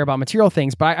don't care about material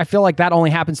things, but I feel like that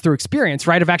only happens through experience,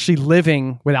 right? Of actually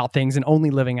living without things and only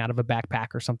living out of a backpack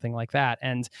or something like that.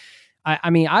 And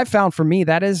I mean, I've found for me,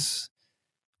 that is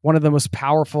one of the most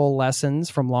powerful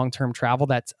lessons from long-term travel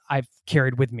that I've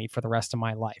carried with me for the rest of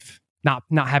my life. Not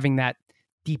having that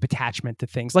deep attachment to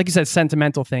things. Like you said,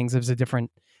 sentimental things is a different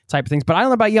type of things. But I don't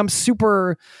know about you, I'm just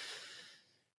super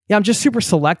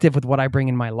selective with what I bring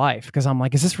in my life, because I'm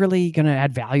like, is this really going to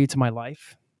add value to my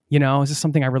life? Is this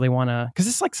something I really want to, because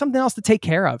it's like something else to take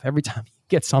care of every time you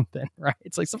get something, right?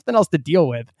 It's like something else to deal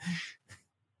with.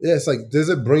 Yeah, it's like, does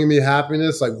it bring me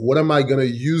happiness? Like, what am I going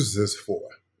to use this for?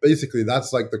 Basically,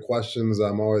 that's like the questions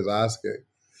I'm always asking.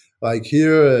 Like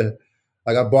here,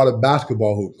 like I bought a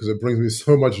basketball hoop because it brings me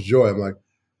so much joy. I'm like,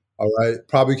 all right,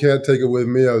 probably can't take it with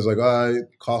me. I was like, all right,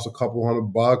 it costs a couple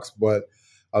 $100, but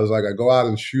I was like, I go out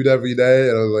and shoot every day,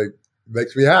 and I was like, it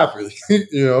makes me happy,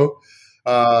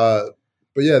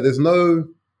 But yeah, there's no,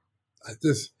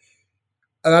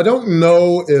 and I don't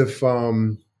know if I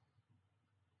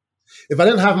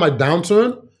didn't have my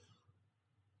downturn,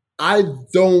 I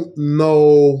don't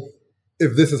know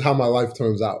if this is how my life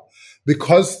turns out,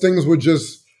 because things were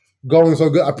just going so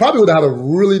good. I probably would have had a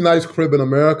really nice crib in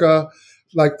America.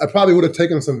 Like I probably would have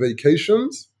taken some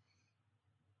vacations,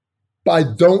 but I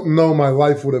don't know my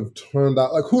life would have turned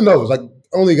out. Like who knows? Like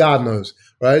only God knows,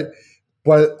 right?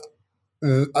 But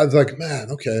I was like,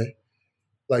 man, okay,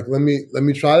 like let me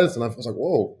try this, and I was like,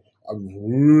 whoa, I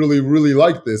really, really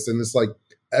like this, and it's like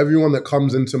everyone that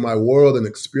comes into my world and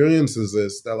experiences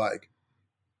this, they're like,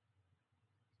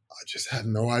 I just had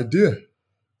no idea.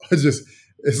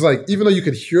 It's like, even though you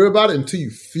could hear about it, until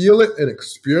you feel it and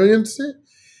experience it,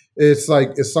 it's like,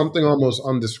 it's something almost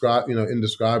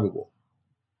indescribable.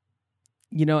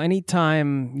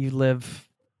 Anytime you live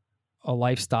a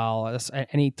lifestyle,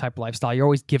 any type of lifestyle, you're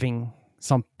always giving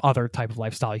some other type of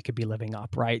lifestyle you could be living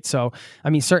up, right? So,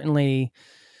 I mean, certainly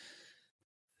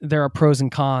there are pros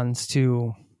and cons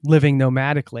to living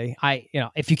nomadically.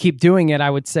 If you keep doing it, I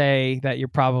would say that you're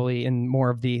probably in more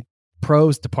of the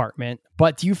pros department.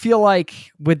 But do you feel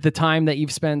like with the time that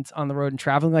you've spent on the road and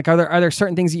traveling, like are there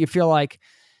certain things that you feel like,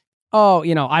 oh,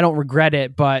 I don't regret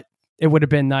it, but it would have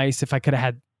been nice if I could have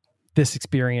had this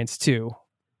experience too?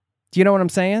 Do you know what I'm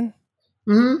saying?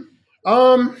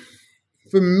 Mm-hmm.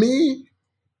 For me,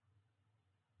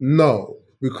 no,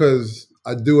 because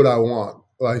I do what I want.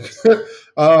 Like,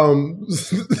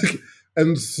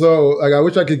 and so like, I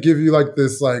wish I could give you like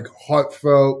this, like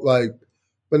heartfelt, like,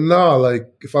 but no, like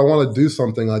if I want to do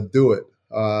something, I do it.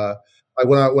 Like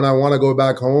when I want to go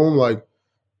back home, like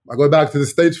I go back to the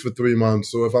States for 3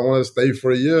 months. So if I want to stay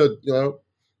for a year,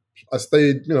 I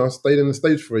stayed in the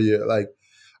States for a year. Like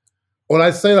when I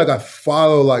say like I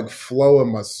follow like flow in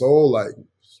my soul, like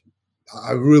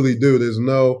I really do.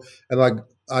 And like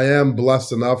I am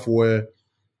blessed enough where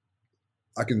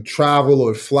I can travel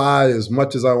or fly as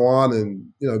much as I want,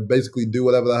 and basically do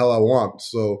whatever the hell I want.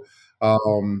 So,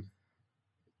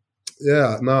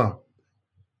 yeah, no.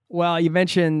 Well, you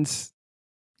mentioned,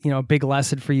 a big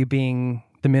lesson for you being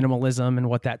the minimalism and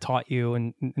what that taught you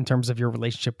in terms of your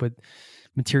relationship with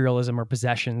materialism or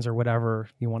possessions or whatever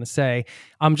you want to say.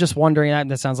 I'm just wondering,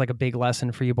 that sounds like a big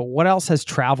lesson for you, but what else has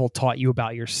travel taught you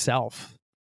about yourself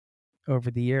over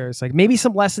the years? Like maybe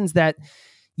some lessons that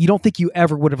you don't think you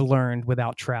ever would have learned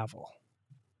without travel.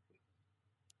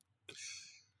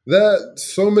 That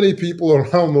so many people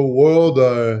around the world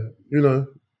are,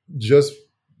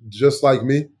 just like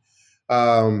me.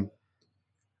 And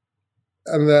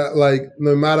that, like,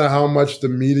 no matter how much the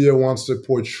media wants to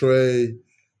portray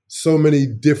so many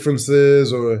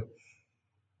differences, or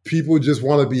people just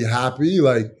want to be happy,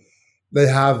 like, they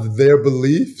have their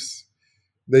beliefs.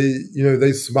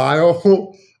 They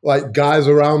smile like guys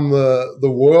around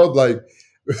the world. Like,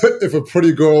 if a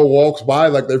pretty girl walks by,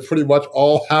 like, they pretty much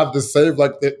all have the same,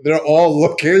 like, they're all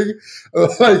looking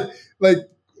like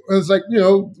it's like,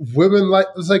 women, like,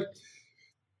 it's like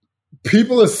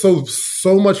people are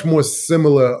so much more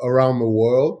similar around the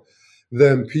world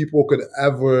than people could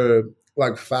ever,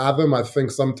 like, fathom. I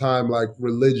think sometimes, like,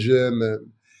 religion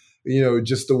and,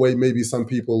 just the way maybe some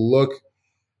people look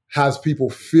has people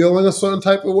feeling a certain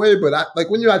type of way. But like,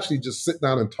 when you actually just sit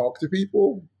down and talk to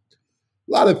people,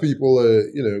 a lot of people are,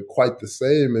 quite the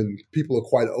same, and people are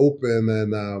quite open.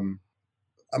 And I'm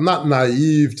not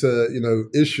naive to,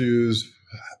 issues.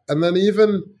 And then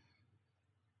even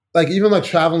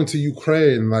traveling to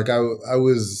Ukraine, like I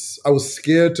was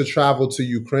scared to travel to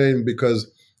Ukraine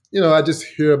because, I just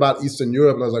hear about Eastern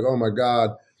Europe and I was like, oh my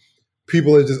God, I'm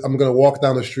going to walk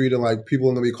down the street and, like, people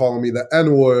are going to be calling me the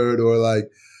N-word, or,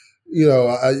 like,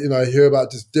 I hear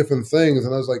about just different things.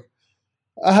 And I was like,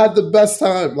 I had the best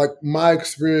time. Like, my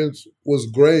experience was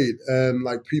great. And,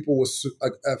 like, people were I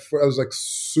was, like,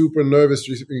 super nervous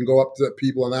to even go up to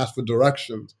people and ask for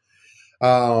directions.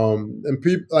 And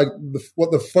people, like,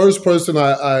 the first person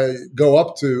I go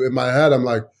up to in my head, I'm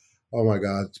like, oh my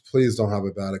God, please don't have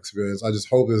a bad experience. I just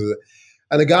hope this is it.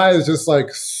 And the guy is just,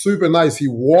 like, super nice. He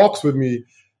walks with me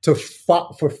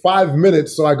for 5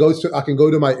 minutes so I can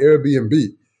go to my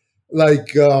Airbnb.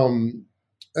 Like,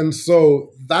 and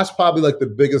so that's probably, like, the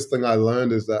biggest thing I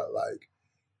learned is that, like,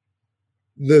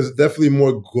 there's definitely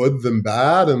more good than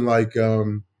bad. And, like,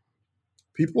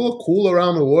 people are cool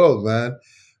around the world, man.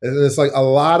 And it's like a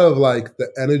lot of, like,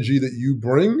 the energy that you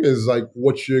bring is, like,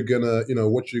 what you're gonna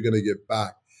get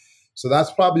back. So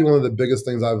that's probably one of the biggest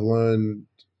things I've learned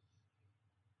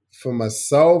for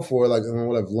myself, or, like,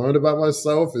 what I've learned about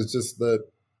myself is just that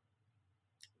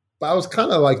I was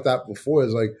kind of like that before.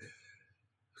 It's like,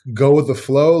 go with the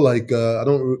flow. Like,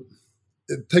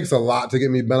 it takes a lot to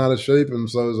get me bent out of shape. And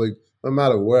so it's like, no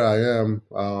matter where I am,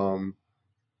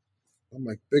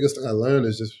 my biggest thing I learned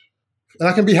is just, and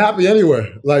I can be happy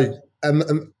anywhere. Like,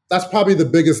 and that's probably the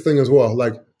biggest thing as well.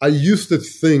 Like, I used to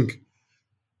think,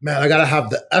 man, I got to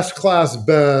have the S-Class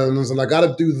Benz, and I got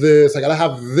to do this. I got to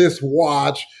have this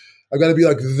watch. I got to be,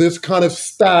 like, this kind of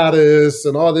status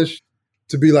and all this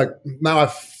to be like, now I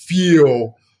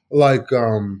feel like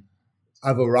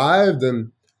I've arrived,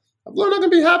 and I've learned I can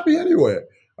be happy anywhere.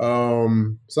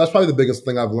 So that's probably the biggest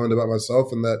thing I've learned about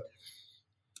myself, and that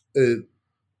it,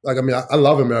 like, I mean, I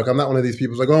love America. I'm not one of these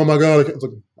people who's like, oh my God, it's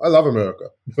like, I love America.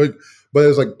 Like, but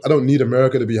it's like, I don't need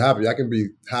America to be happy. I can be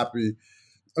happy.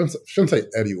 I shouldn't say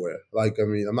anywhere. Like, I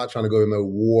mean, I'm not trying to go to no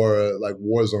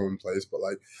war zone place, but,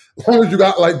 like, as long as you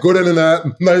got, like, good internet,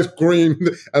 nice green,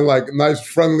 and, like, nice,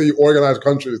 friendly, organized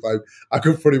countries, like, I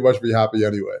could pretty much be happy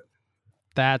anywhere.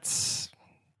 That's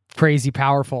crazy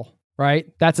powerful, right?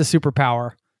 That's a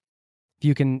superpower.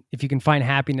 If you can find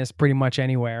happiness pretty much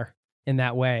anywhere in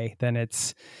that way, then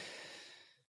it's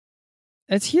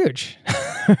huge,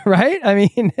 right? I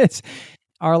mean,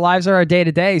 our lives are our day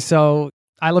to day. So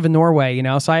I live in Norway,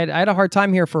 so I had a hard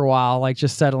time here for a while, like,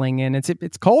 just settling in.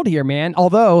 It's cold here, man.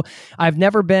 Although I've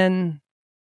never been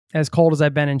as cold as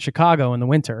I've been in Chicago in the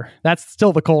winter. That's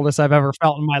still the coldest I've ever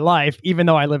felt in my life, even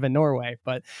though I live in Norway.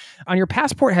 But on your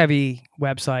Passport Heavy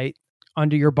website,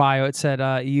 under your bio, it said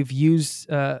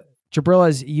Jabril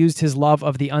has used his love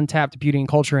of the untapped beauty and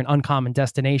culture in uncommon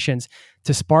destinations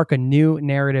to spark a new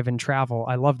narrative in travel.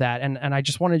 I love that. And I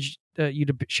just wanted you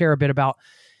to share a bit about,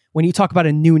 when you talk about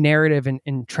a new narrative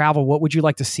in travel, what would you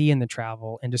like to see in the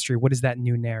travel industry? What is that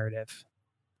new narrative?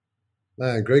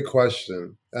 Man, great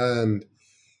question. And,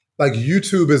 like,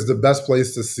 YouTube is the best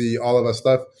place to see all of our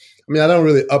stuff. I mean, I don't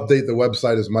really update the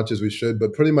website as much as we should,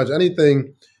 but pretty much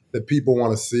anything that people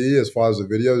want to see as far as the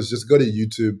videos, just go to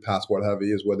YouTube. Passport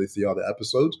Heavy is where they see all the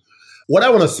episodes. What I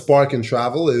want to spark in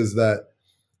travel is that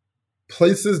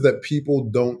places that people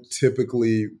don't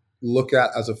typically look at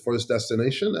as a first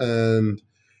destination. And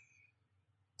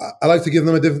I like to give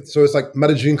them a different, so it's like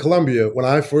Medellin, Colombia. When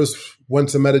I first went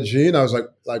to Medellin, I was like,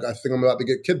 I think I'm about to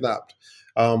get kidnapped.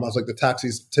 I was like, the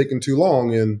taxi's taking too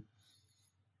long. And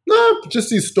just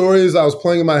these stories I was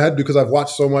playing in my head because I've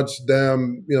watched so much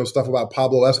damn, stuff about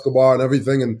Pablo Escobar and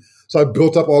everything. And so I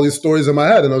built up all these stories in my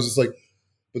head. And I was just like,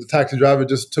 but the taxi driver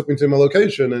just took me to my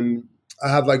location. And I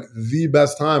had like the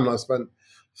best time. And I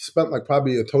spent like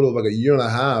probably a total of like a year and a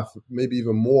half, maybe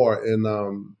even more in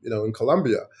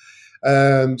Colombia.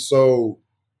 And so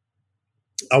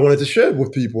I wanted to share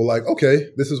with people like, okay,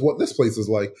 this is what this place is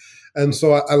like. And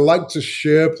so I like to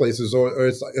share places, or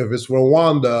it's like, if it's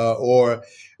Rwanda, or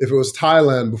if it was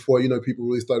Thailand before, people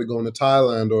really started going to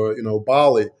Thailand, or,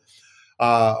 Bali,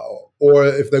 or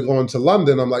if they're going to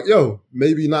London, I'm like,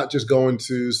 maybe not just going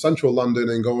to central London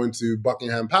and going to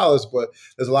Buckingham Palace, but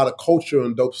there's a lot of culture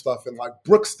and dope stuff in like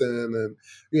Brixton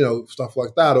and, stuff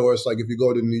like that. Or it's like, if you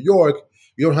go to New York,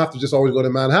 you don't have to just always go to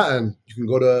Manhattan. You can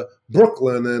go to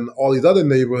Brooklyn and all these other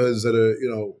neighborhoods that are,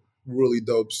 really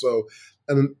dope. So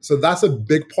that's a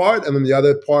big part. And then the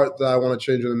other part that I want to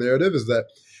change in the narrative is that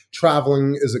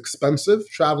traveling is expensive.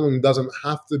 Traveling doesn't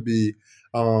have to be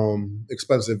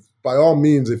expensive. By all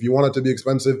means, if you want it to be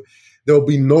expensive, there'll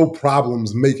be no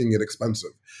problems making it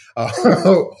expensive.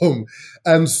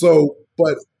 And so,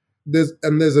 but there's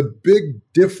a big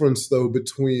difference though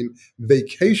between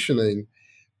vacationing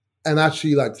and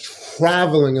actually like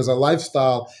traveling as a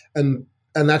lifestyle and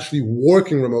actually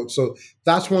working remote. So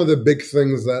that's one of the big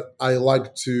things that I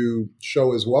like to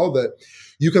show as well, that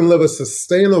you can live a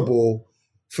sustainable,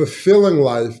 fulfilling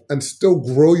life and still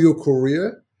grow your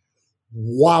career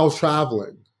while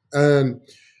traveling. And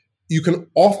you can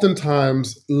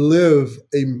oftentimes live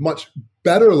a much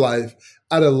better life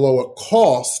at a lower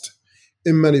cost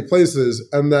in many places.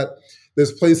 And that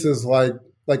there's places like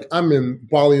I'm in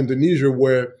Bali, Indonesia,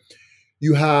 where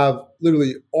you have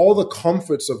literally all the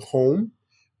comforts of home,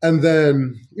 and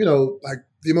then, like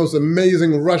the most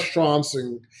amazing restaurants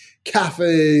and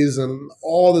cafes and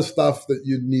all the stuff that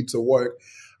you need to work.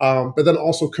 But then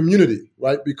also community,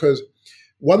 right? Because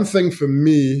one thing for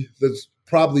me that's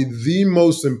probably the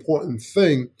most important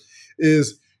thing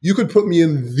is you could put me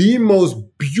in the most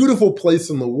beautiful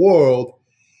place in the world.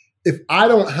 If I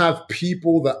don't have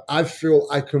people that I feel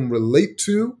I can relate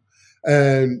to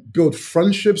and build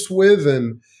friendships with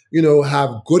and,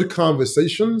 have good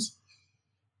conversations,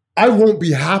 I won't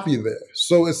be happy there.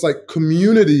 So it's like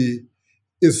community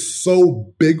is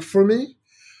so big for me.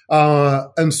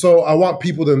 And so I want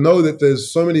people to know that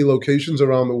there's so many locations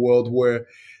around the world where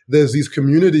there's these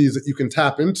communities that you can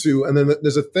tap into. And then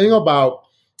there's a thing about,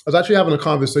 I was actually having a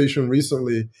conversation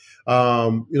recently,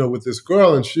 with this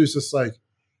girl, and she was just like,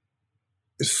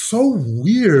 it's so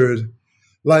weird.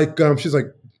 Like, she's like,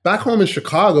 back home in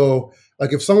Chicago,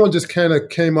 like if someone just kind of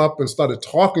came up and started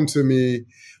talking to me,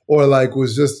 or like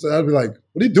was just, I'd be like,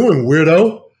 what are you doing,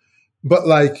 weirdo? But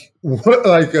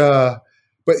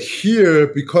but here,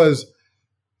 because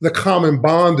the common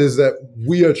bond is that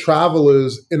we are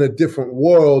travelers in a different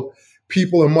world,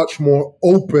 people are much more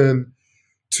open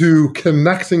to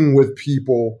connecting with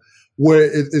people where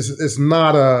it's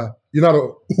not you're not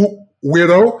a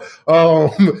weirdo,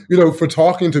 for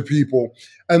talking to people.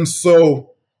 And so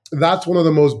that's one of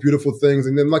the most beautiful things.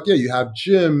 And then you have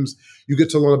gyms, you get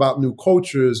to learn about new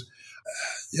cultures.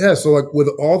 Yeah. So like with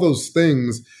all those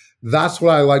things, that's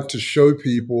what I like to show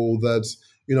people that's,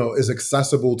 is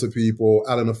accessible to people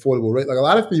at an affordable rate. Like a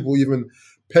lot of people even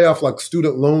pay off like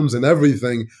student loans and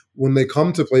everything when they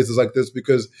come to places like this,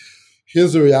 because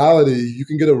here's the reality. You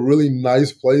can get a really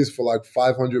nice place for like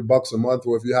 $500 a month,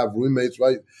 or if you have roommates,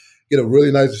 right, get a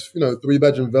really nice,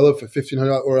 3-bedroom villa for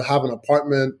 $1,500, or have an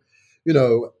apartment,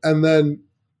 and then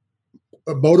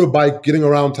a motorbike getting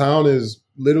around town is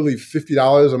literally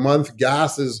 $50 a month.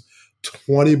 Gas is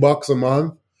 $20 a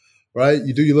month, right?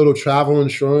 You do your little travel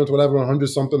insurance, whatever,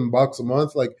 $100-something a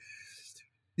month. Like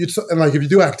if you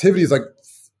do activities like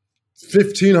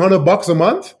 $1,500 a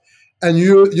month,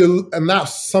 and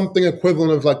that's something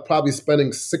equivalent of like probably spending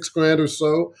 $6,000 or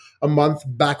so a month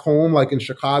back home, like in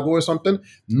Chicago or something.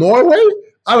 Norway,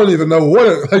 I don't even know what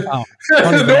it like.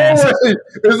 Norway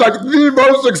is like the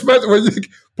most expensive,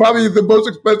 probably the most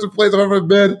expensive place I've ever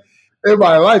been in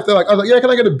my life. I was like, yeah, can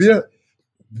I get a beer?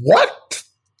 What?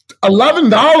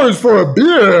 $11 for a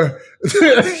beer?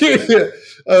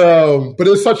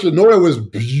 But Norway was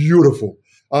beautiful.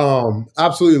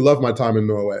 Absolutely love my time in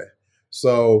Norway.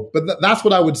 So, but that's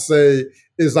what I would say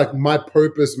is like my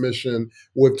purpose mission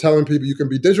with telling people you can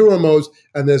be digital remotes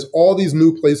and there's all these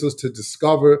new places to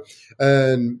discover,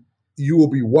 and you will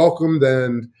be welcomed,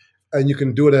 and you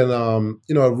can do it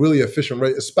in a really efficient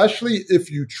rate, especially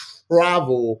if you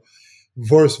travel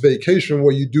versus vacation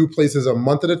where you do places a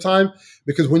month at a time.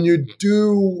 Because when you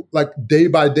do like day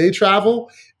by day travel,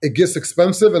 it gets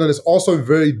expensive. And then it's also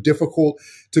very difficult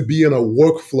to be in a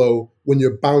workflow when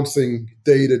you're bouncing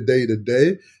day to day to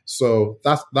day. So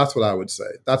that's what I would say.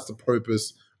 That's the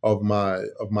purpose of my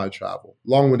travel.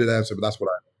 Long-winded answer, but that's what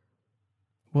I.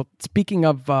 Well, speaking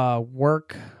of workflow,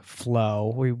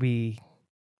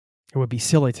 it would be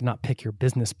silly to not pick your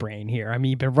business brain here. I mean,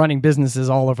 you've been running businesses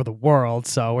all over the world,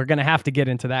 so we're going to have to get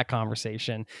into that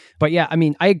conversation. But yeah, I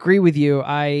mean, I agree with you.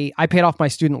 I paid off my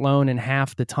student loan in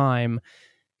half the time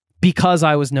because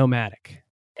I was nomadic.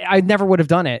 I never would have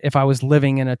done it if I was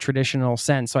living in a traditional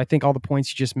sense. So I think all the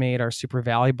points you just made are super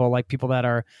valuable. Like people that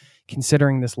are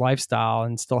considering this lifestyle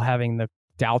and still having the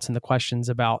doubts and the questions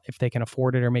about if they can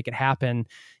afford it or make it happen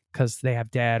because they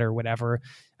have debt or whatever.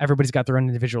 Everybody's got their own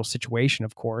individual situation,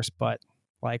 of course, but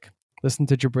like listen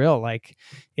to Jabril, like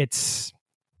it's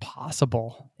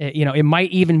possible. It might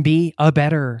even be a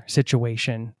better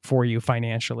situation for you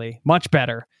financially, much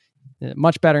better,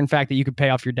 in fact, that you could pay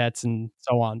off your debts and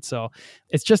so on. So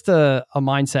it's just a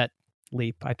mindset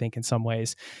leap, I think, in some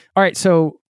ways. All right.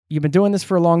 So you've been doing this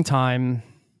for a long time.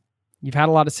 You've had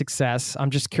a lot of success. I'm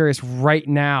just curious right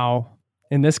now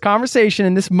in this conversation,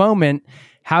 in this moment,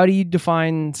 how do you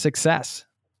define success?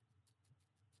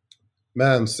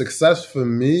 Man, success for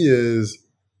me is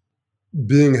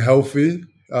being healthy,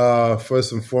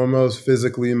 first and foremost,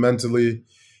 physically, mentally.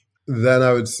 Then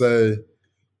I would say,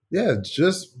 yeah,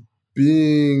 just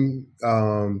being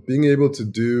able to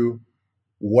do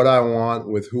what I want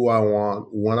with who I want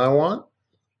when I want.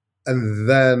 And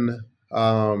then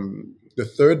the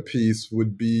third piece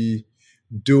would be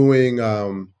doing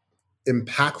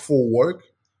impactful work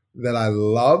that I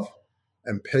love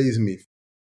and pays me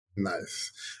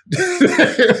nice.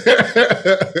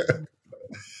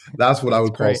 That's what I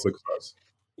would call success.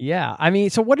 Yeah. I mean,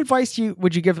 so what advice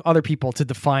would you give other people to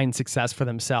define success for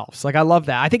themselves? Like, I love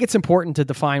that. I think it's important to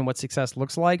define what success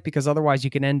looks like, because otherwise you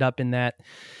can end up in that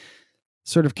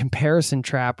sort of comparison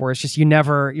trap where it's just,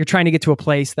 you're trying to get to a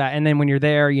place that, and then when you're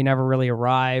there, you never really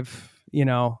arrive, I mean,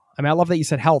 I love that you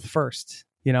said health first,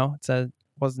 it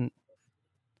wasn't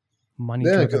money.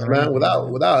 Yeah, because man,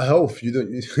 without health,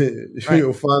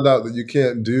 you'll find out that you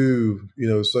can't do,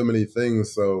 so many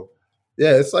things. So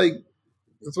yeah, it's like,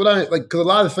 it's what I like, because a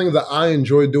lot of things that I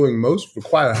enjoy doing most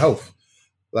require health.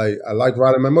 Like I like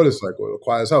riding my motorcycle; it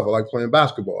requires health. I like playing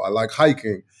basketball. I like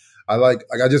hiking. I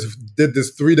just did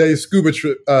this 3-day scuba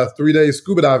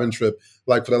diving trip,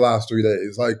 like for the last 3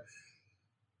 days. Like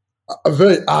I'm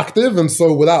very active, and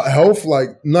so without health, like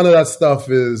none of that stuff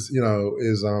is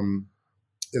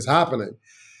happening.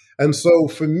 And so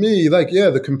for me, like,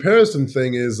 yeah, the comparison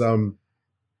thing is I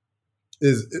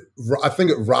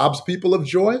think it robs people of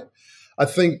joy. I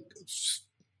think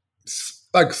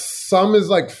like some is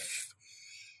like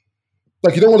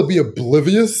you don't want to be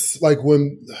oblivious. Like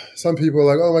when some people are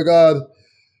like, oh my God,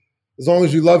 as long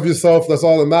as you love yourself, that's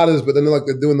all that matters. But then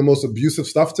they're doing the most abusive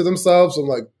stuff to themselves. I'm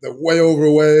like, they're way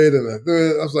overweight. And I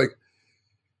was like,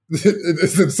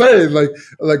 it's insane. I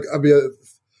mean,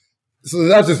 so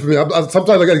that's just for me.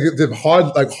 Sometimes I got to give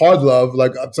hard love.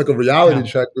 Like it's like a reality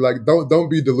check. Like don't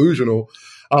be delusional.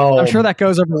 I'm sure that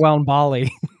goes over well in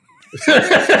Bali.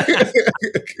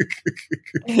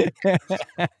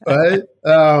 Right.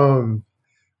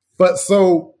 But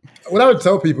so what I would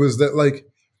tell people is that like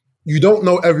you don't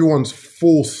know everyone's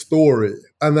full story,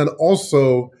 and then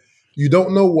also you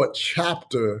don't know what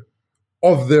chapter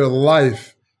of their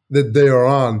life that they are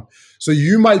on. So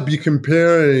you might be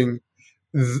comparing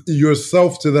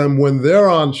yourself to them when they're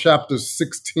on chapter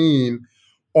 16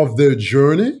 of their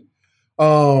journey.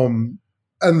 And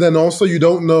then also you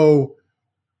don't know,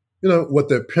 what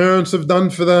their parents have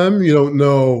done for them. You don't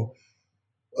know,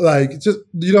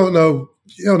 you don't know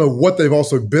what they've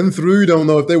also been through. You don't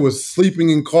know if they were sleeping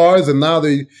in cars and now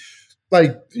they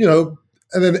and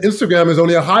then Instagram is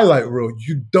only a highlight reel.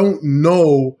 You don't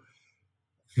know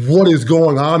what is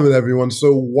going on with everyone.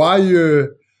 So while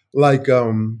you're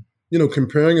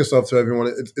comparing yourself to everyone,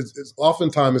 it's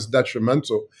oftentimes it's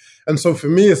detrimental. And so for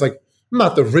me, it's like, I'm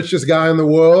not the richest guy in the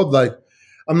world. Like,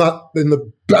 I'm not in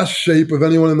the best shape of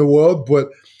anyone in the world, but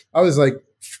I was like,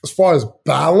 as far as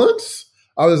balance,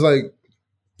 I was like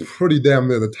pretty damn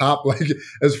near the top. Like,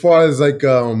 as far as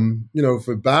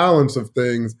for balance of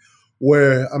things,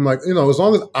 where I'm like, as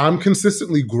long as I'm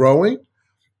consistently growing,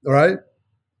 right?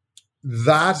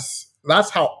 That's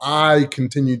how I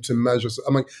continue to measure. So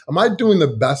I'm like, am I doing the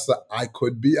best that I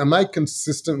could be? Am I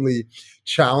consistently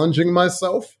challenging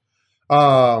myself?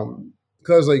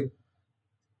 Because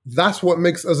that's what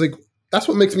makes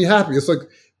me happy. It's like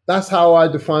that's how I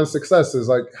define success, is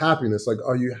like happiness. Like,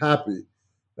 are you happy?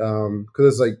 Because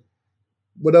it's like,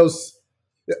 what else?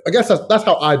 I guess that's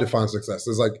how I define success,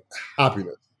 is like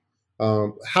happiness.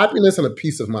 Happiness and a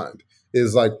peace of mind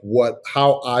is like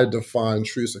how I define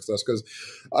true success. Because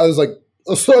I was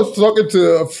talking to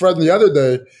a friend the other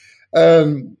day,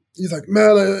 and he's like,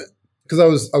 man, because I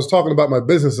was talking about my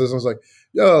businesses. I was like,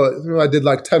 yo, I did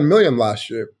like 10 million last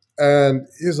year. And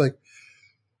he was like,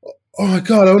 oh my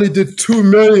God, I only did 2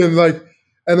 million. Like,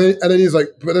 and then he's like,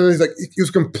 he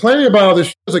was complaining about all this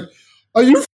shit. I was like, are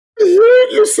you hearing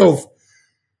yourself?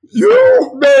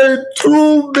 You made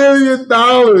 $2 million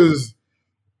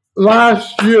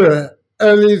last year.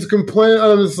 And he's complaining.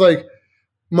 And I'm just like,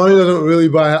 money doesn't really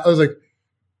buy. I was like,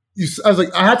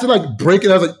 I had to like break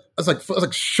it. I was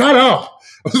like, shut up.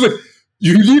 I was like,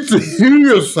 you need to hear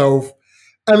yourself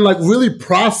and like really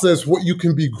process what you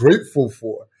can be grateful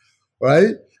for,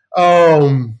 right?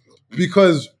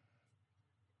 Because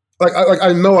like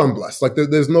I know I'm blessed. Like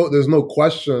there's no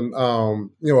question,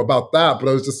 about that. But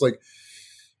I was just like,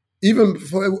 it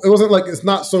wasn't like, it's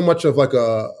not so much of like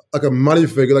a money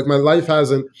figure. Like my life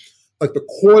hasn't, like the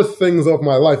core things of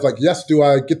my life. Like, yes, do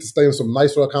I get to stay in some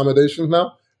nicer accommodations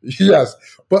now? Yes,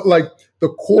 but like the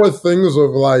core things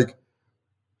of like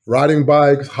riding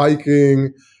bikes,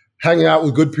 hiking, hanging out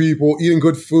with good people, eating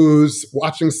good foods,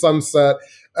 watching sunset.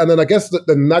 And then I guess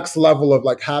the next level of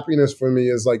like happiness for me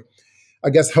is like,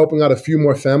 I guess helping out a few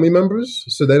more family members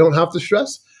so they don't have to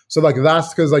stress. So like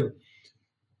that's because like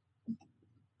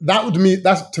to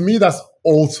me that's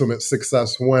ultimate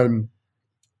success, when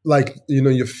like,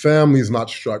 your family's not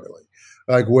struggling,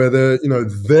 like where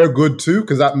they're good too,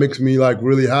 because that makes me like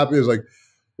really happy. It's like,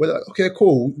 well, okay,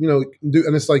 cool, and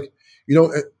it's like,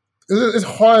 it's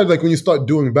hard like when you start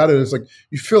doing better. It's like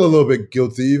you feel a little bit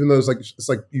guilty, even though it's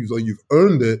like you've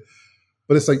earned it.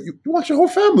 But it's like you want your whole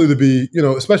family to be,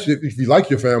 especially if you like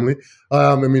your family.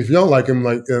 I mean, if you don't like them,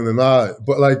 like then not.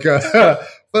 But like,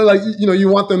 you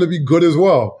want them to be good as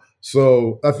well.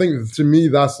 So I think to me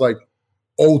that's like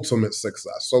ultimate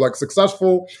success. So like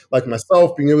successful, like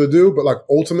myself being able to do, but like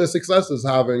ultimate success is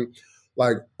having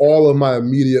like all of my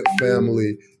immediate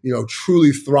family,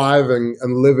 truly thriving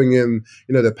and living in,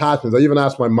 their passions. I even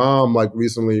asked my mom like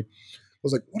recently, I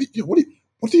was like, what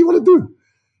do you want to do?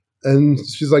 And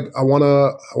she's like, I want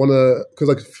to, because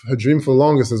like her dream for the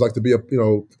longest is like to be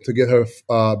to get her,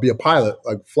 be a pilot,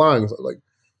 like flying. So like,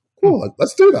 cool, like,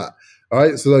 let's do that. All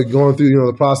right. So like going through,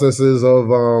 the processes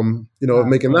of, of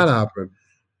making that happen.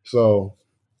 So.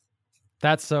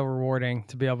 That's so rewarding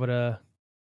to be able to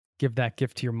give that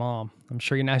gift to your mom. I'm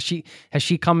sure has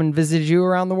she come and visited you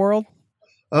around the world?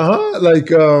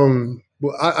 Like, well,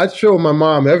 I chill with my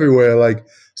mom everywhere. Like,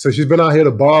 so she's been out here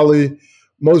to Bali.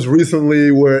 Most recently,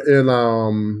 we're in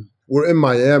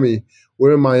Miami.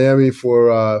 We're in Miami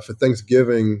for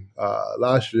Thanksgiving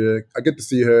last year. I get to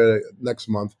see her next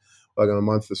month, like in a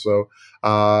month or so.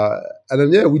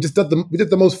 And then we did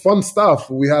the most fun stuff.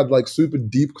 We had like super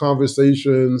deep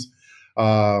conversations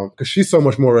because she's so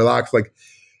much more relaxed. Like,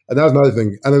 and that was another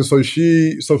thing. And then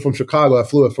so from Chicago, I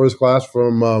flew at first class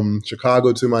from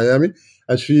Chicago to Miami,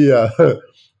 and she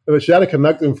had a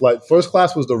connecting flight. First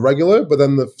class was the regular, but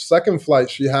then the second flight,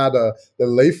 she had the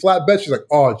lay flatbed. She's like,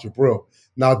 oh, Jabril,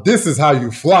 now this is how you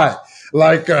fly.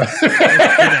 Like,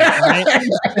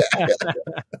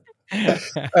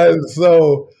 and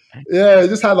so, I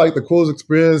just had like the coolest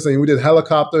experience. And we did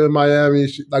helicopter in Miami.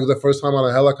 That was the first time on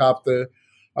a helicopter.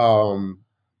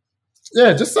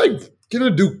 Just like getting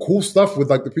to do cool stuff with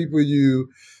like the people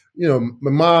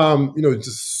my mom,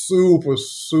 just super,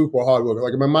 super hard work.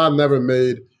 Like my mom never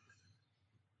made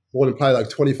more than probably like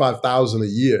 $25,000 a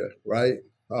year, right?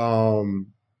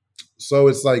 So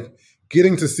it's like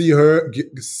getting to see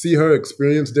her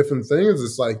experience different things.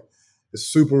 It's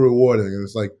super rewarding, and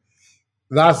it's like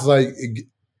that's like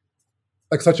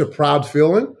such a proud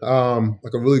feeling,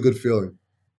 like a really good feeling.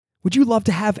 Would you love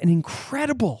to have an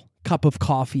incredible cup of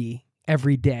coffee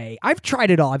every day? I've tried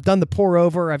it all. I've done the pour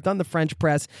over, I've done the French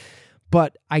press,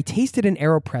 but I tasted an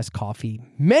AeroPress coffee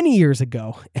many years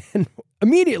ago, and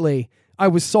immediately I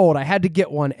was sold. I had to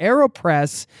get one.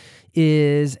 AeroPress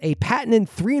is a patented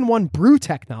 3-in-1 brew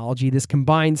technology. This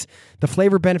combines the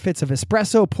flavor benefits of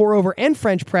espresso, pour over, and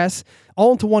French press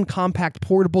all into one compact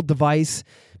portable device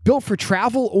built for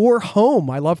travel or home.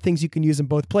 I love things you can use in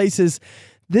both places.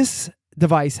 This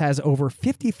device has over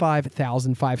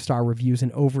 55,000 5-star reviews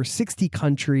in over 60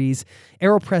 countries.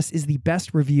 AeroPress is the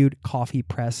best reviewed coffee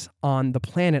press on the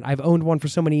planet. I've owned one for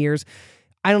so many years.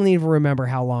 I don't even remember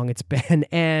how long it's been,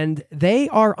 and they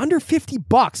are under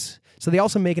 $50. So they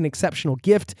also make an exceptional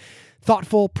gift.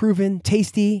 Thoughtful, proven,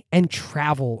 tasty, and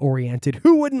travel-oriented.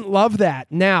 Who wouldn't love that?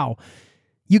 Now,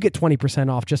 you get 20%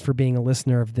 off just for being a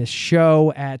listener of this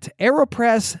show at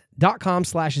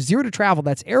aeropress.com/zero to travel.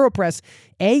 That's AeroPress,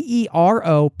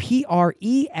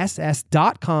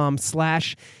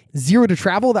 AeroPress.com/zero to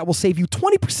travel. That will save you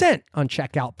 20% on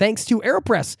checkout. Thanks to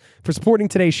AeroPress for supporting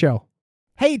today's show.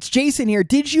 Hey, it's Jason here.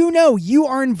 Did you know you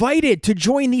are invited to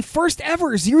join the first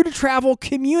ever Zero to Travel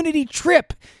community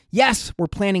trip? Yes, we're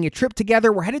planning a trip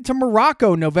together. We're headed to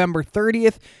Morocco November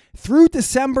 30th through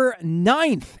December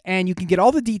 9th. And you can get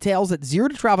all the details at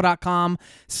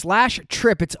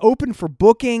zerototravel.com/trip. It's open for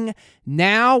booking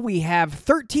now. We have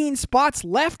 13 spots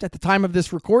left at the time of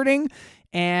this recording,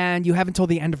 and you have until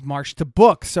the end of March to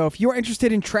book. So if you're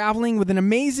interested in traveling with an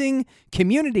amazing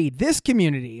community, this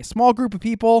community, a small group of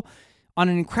people on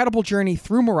an incredible journey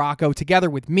through Morocco together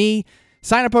with me,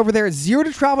 sign up over there at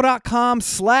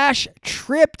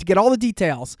zerototravel.com/trip to get all the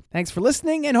details. Thanks for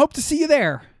listening and hope to see you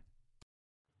there.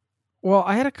 Well,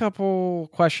 I had a couple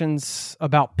questions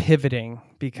about pivoting,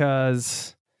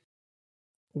 because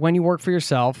when you work for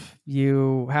yourself,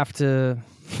 you have to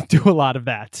do a lot of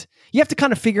that. You have to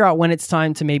kind of figure out when it's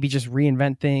time to maybe just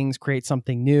reinvent things, create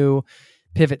something new,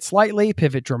 pivot slightly,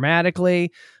 pivot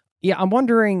dramatically. Yeah, I'm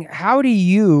wondering, how do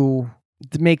you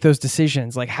make those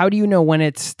decisions? Like, how do you know when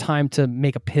it's time to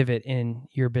make a pivot in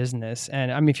your business?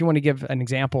 And I mean, if you want to give an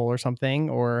example or something,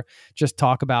 or just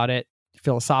talk about it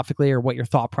philosophically, or what your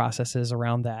thought process is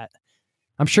around that.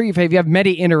 I'm sure you have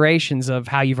many iterations of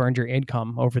how you've earned your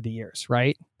income over the years,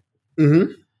 right?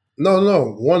 Mm-hmm.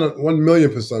 No,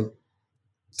 1,000,000%.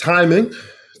 Timing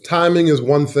is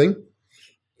one thing.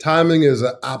 Timing is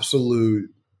an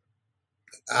absolute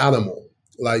animal.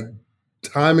 Like,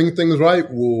 timing things right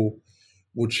will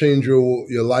change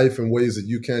your life in ways that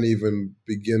you can't even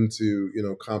begin to,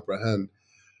 comprehend.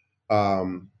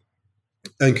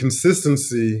 And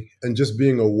consistency and just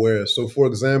being aware. So for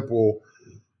example,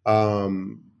 I've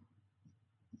been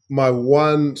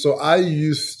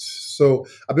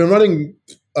running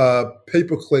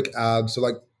pay-per-click ads.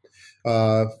 So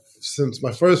since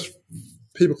my first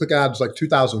pay-per-click ad was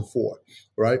 2004,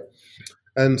 right?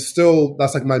 And still,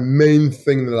 that's my main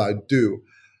thing that I do.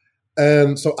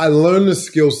 And so I learned the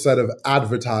skill set of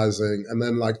advertising, and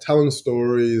then telling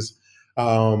stories,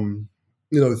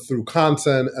 through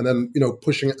content, and then,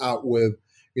 pushing it out with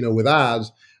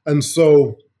ads. And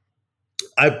so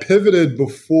I pivoted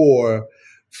before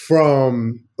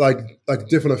from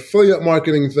different affiliate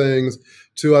marketing things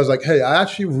to, I was like, hey, I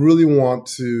actually really want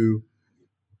to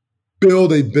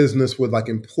build a business with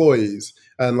employees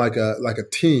and a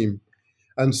team.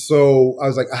 And so I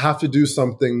was like, I have to do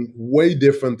something way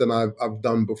different than I've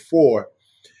done before.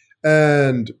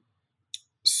 And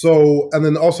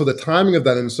then also the timing of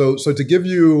that. And so to give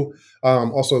you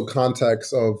also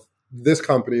context of this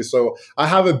company. So I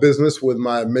have a business with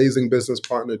my amazing business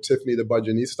partner, Tiffany the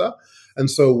Budgetnista. And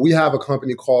so we have a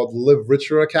company called Live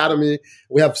Richer Academy.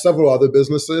 We have several other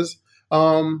businesses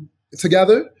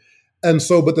together. And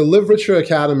so, but the Live Richer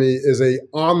Academy is a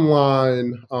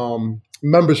online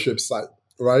membership site,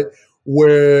 right?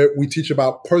 Where we teach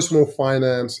about personal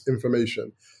finance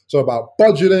information. So about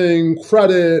budgeting,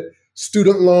 credit,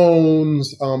 student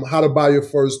loans, how to buy your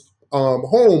first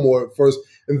home or first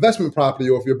investment property,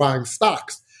 or if you're buying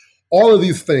stocks, all of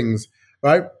these things,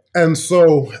 right? And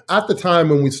so at the time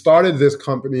when we started this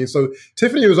company, so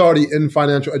Tiffany was already in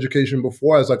financial education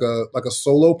before as a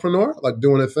solopreneur,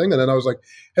 doing a thing. And then I was like,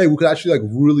 hey, we could actually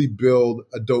really build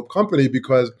a dope company,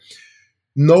 because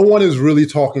no one is really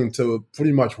talking to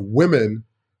pretty much women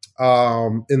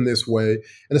in this way,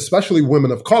 and especially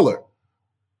women of color.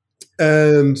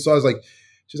 And so I was like,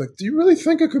 she's like, do you really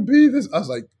think it could be this? I was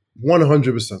like,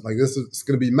 100%. This is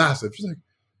going to be massive. She's like,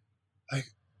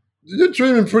 you're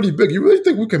dreaming pretty big. You really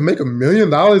think we can make $1 million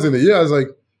in a year? I was like,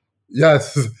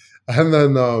 yes. And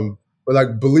then,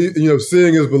 but believe,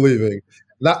 seeing is believing.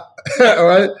 Not, all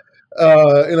right.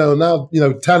 Now,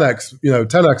 10x,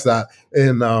 10x that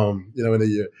in a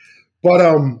year. But,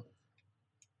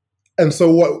 and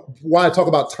so why I talk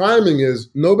about timing is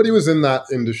nobody was in that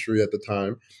industry at the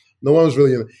time. No one was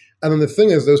really in it. And then the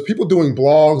thing is, there's people doing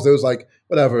blogs. There was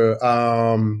whatever,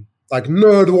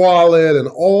 NerdWallet and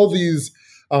all these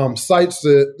sites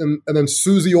that, and then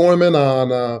Susie Orman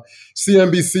on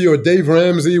CNBC, or Dave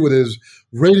Ramsey with his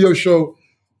radio show.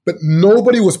 But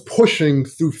nobody was pushing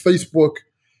through Facebook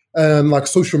and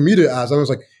social media ads. And I was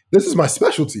like, this is my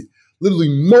specialty. Literally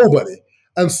nobody.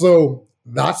 And so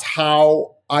that's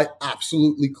how I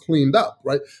absolutely cleaned up,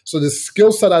 right? So the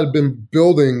skill set I'd been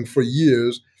building for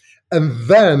years. And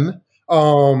then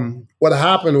what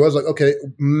happened was like, okay,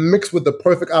 mixed with the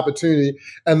perfect opportunity,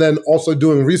 and then also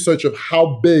doing research of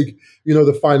how big,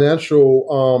 the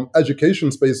financial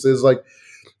education space is. Like,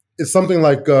 it's something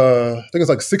like I think it's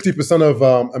like 60% of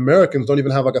Americans don't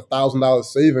even have like $1,000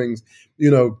 savings,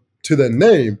 to their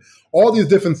name. All these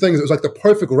different things. It was like the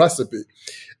perfect recipe.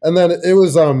 And then it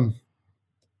was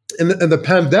in the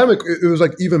pandemic, it was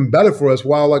like even better for us.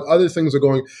 While like other things are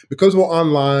going, because we're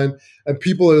online and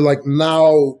people are like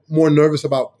now more nervous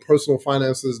about personal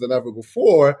finances than ever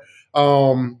before.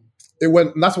 It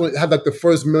went. And that's when it had like the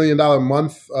first $1 million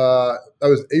month. That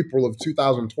was April of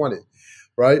 2020,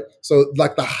 right? So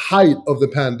like the height of the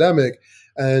pandemic,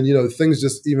 and things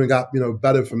just even got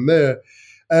better from there.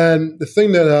 And the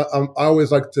thing that I always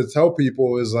like to tell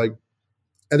people is like,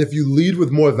 and if you lead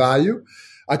with more value,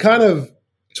 I kind of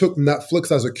took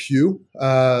Netflix as a cue.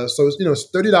 So it's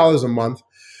 $30 a month,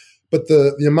 but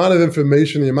the amount of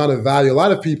information, the amount of value, a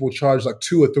lot of people charge like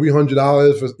 $200 or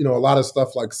 $300 for a lot of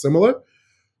stuff like similar.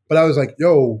 But I was like,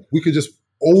 yo, we could just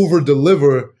over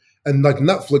deliver, and like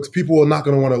Netflix, people are not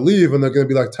going to want to leave, and they're going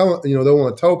to be like telling, they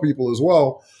want to tell people as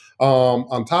well.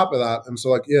 On top of that, and so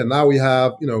like now we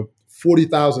have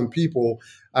 40,000 people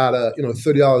at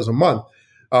 $30 a month,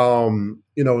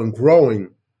 and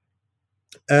growing.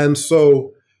 And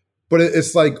so, but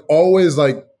it's like always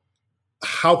like,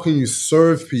 how can you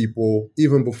serve people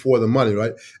even before the money,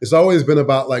 right? It's always been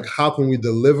about like, how can we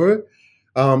deliver?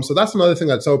 So that's another thing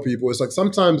I tell people. It's like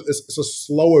sometimes it's a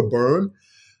slower burn,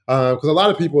 because a lot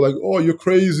of people are like, oh, you're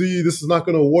crazy, this is not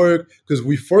going to work. Because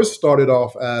we first started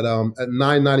off at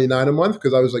 $9.99 a month,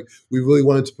 because I was like, we really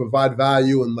wanted to provide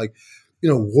value and like,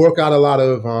 work out a lot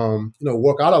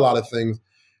of things.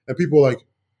 And people are like,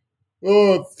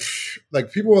 oh,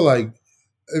 like people are like,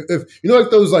 if like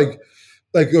those like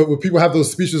when people have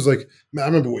those speeches like, man, I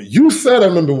remember what you said. I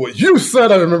remember what you said.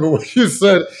 I remember what you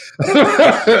said.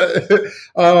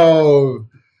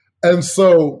 And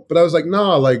so, but I was like,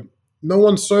 nah, like no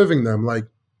one's serving them. Like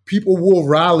people will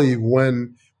rally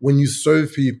when you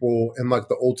serve people in like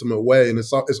the ultimate way. And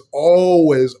it's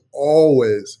always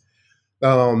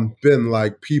been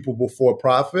like people before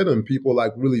profit, and people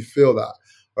like really feel that,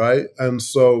 right? And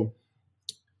so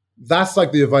that's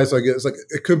like the advice I get. It's like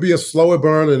it could be a slower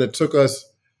burn, and it took us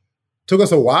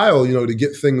a while, to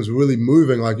get things really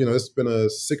moving. Like, it's been a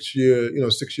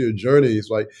 6-year journey. It's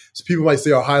like, so people might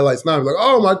see our highlights now and be like,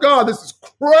 oh my God, this is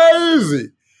crazy.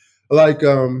 Like,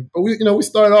 but we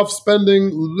started off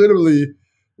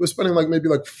we're spending like maybe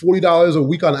like $40 a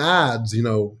week on ads, in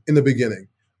the beginning,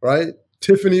 right?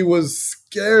 Tiffany was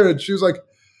scared. She was like,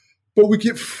 but we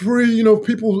get free,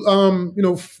 people,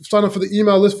 sign up for the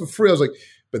email list for free. I was like,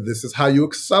 but this is how you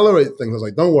accelerate things. I was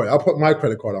like, don't worry, I'll put my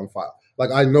credit card on file.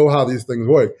 Like, I know how these things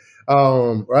work,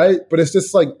 right? But it's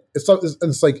just like, it's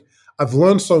like, I've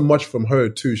learned so much from her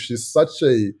too. She's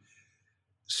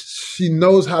she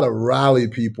knows how to rally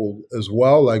people as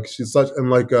well. Like she's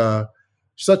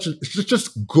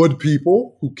just good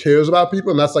people who cares about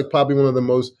people. And that's like probably one of the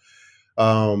most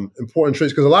important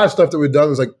traits. Because a lot of stuff that we've done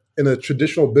is like in a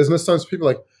traditional business sense, people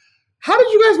are like, how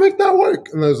did you guys make that work?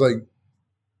 And I was like,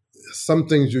 some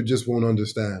things you just won't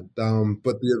understand.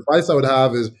 But the advice I would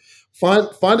have is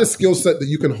find a skill set that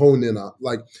you can hone in on.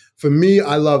 Like for me,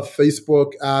 I love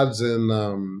Facebook ads and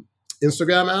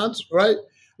Instagram ads, right?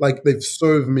 Like they've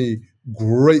served me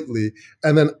greatly.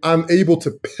 And then I'm able to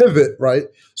pivot, right?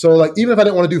 So like, even if I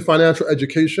didn't want to do financial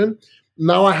education,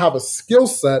 now I have a skill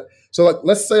set. So like,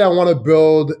 let's say I want to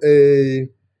build a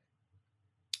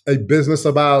business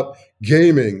about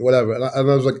gaming, whatever. And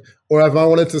I was like, or if I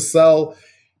wanted to sell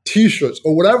T-shirts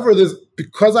or whatever it is,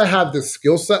 because I have this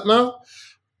skill set now,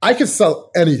 I can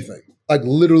sell anything, like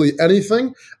literally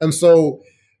anything. And so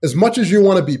as much as you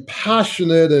want to be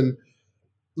passionate and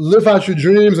live out your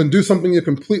dreams and do something you're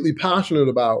completely passionate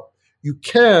about, you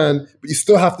can, but you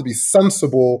still have to be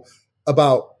sensible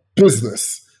about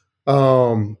business,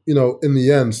 in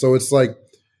the end. So it's like,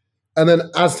 and then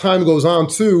as time goes on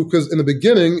too, because in the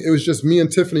beginning, it was just me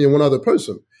and Tiffany and one other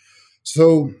person.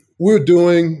 So we're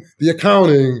doing the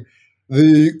accounting,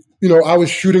 I was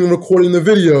shooting and recording the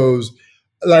videos.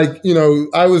 Like,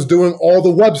 I was doing all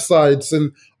the websites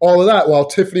and all of that while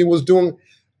Tiffany was doing,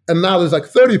 and now there's like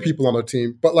 30 people on our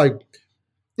team. But like,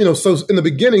 so in the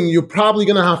beginning, you're probably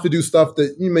going to have to do stuff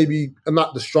that you maybe are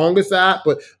not the strongest at.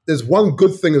 But there's one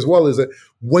good thing as well, is that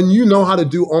when you know how to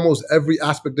do almost every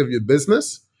aspect of your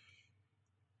business,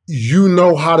 you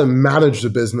know how to manage the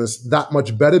business that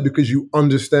much better because you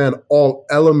understand all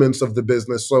elements of the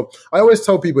business. So I always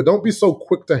tell people, don't be so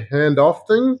quick to hand off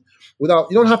things. without,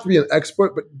 you don't have to be an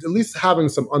expert, but at least having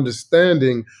some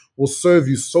understanding will serve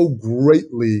you so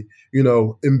greatly,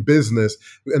 in business.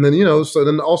 And then, so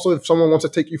then also if someone wants to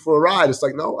take you for a ride, it's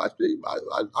like, no,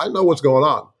 I know what's going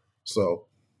on. So.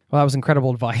 Well, that was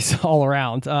incredible advice all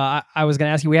around. I was going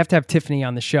to ask you, we have to have Tiffany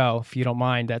on the show, if you don't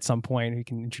mind, at some point. You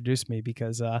can introduce me,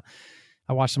 because I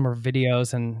watched some of her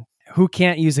videos, and who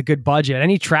can't use a good budget?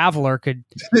 Any traveler could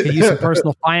use some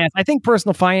personal finance. I think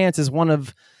personal finance is one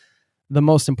of the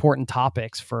most important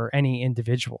topics for any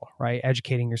individual, right?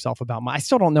 Educating yourself about money. I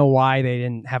still don't know why they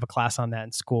didn't have a class on that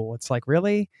in school. It's like,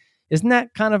 really? Isn't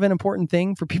that kind of an important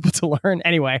thing for people to learn?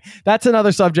 Anyway, that's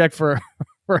another subject for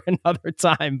another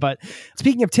time. But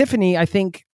speaking of Tiffany, I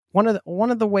think one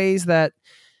of the ways that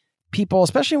people,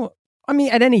 especially,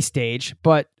 at any stage,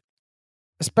 but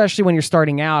especially when you're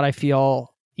starting out, I feel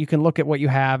you can look at what you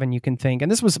have and you can think, and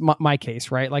this was my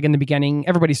case, right? Like in the beginning,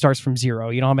 everybody starts from zero.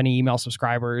 You don't have any email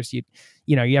subscribers. You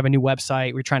have a new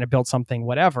website. We're trying to build something,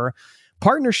 whatever.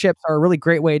 Partnerships are a really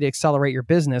great way to accelerate your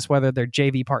business, whether they're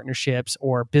JV partnerships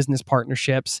or business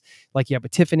partnerships like you have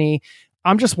with Tiffany.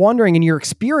 I'm just wondering, in your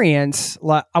experience,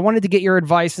 I wanted to get your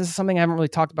advice. This is something I haven't really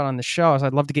talked about on the show, so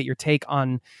I'd love to get your take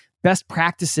on best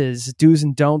practices, do's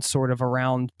and don'ts sort of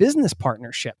around business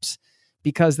partnerships,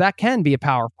 because that can be a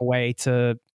powerful way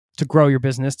to grow your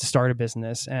business, to start a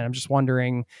business. And I'm just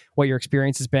wondering what your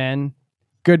experience has been.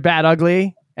 Good, bad,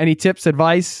 ugly. Any tips,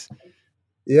 advice?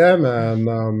 Yeah,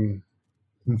 man.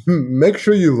 Make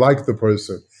sure you like the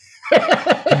person.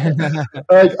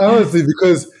 Like, honestly,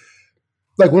 because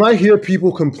like when I hear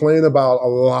people complain about a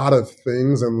lot of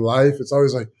things in life, it's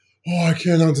always like, oh, I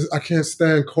can't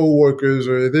stand coworkers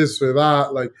or this or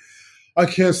that. Like, I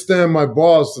can't stand my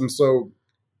boss. And so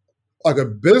like a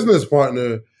business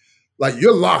partner, like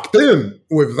you're locked in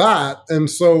with that. And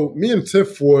so me and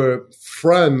Tiff were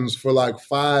friends for like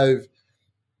five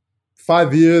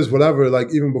years, whatever,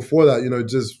 like even before that,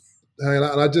 just hanging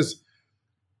out. And I just,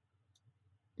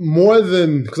 more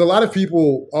than, because a lot of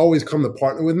people always come to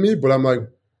partner with me, but I'm like,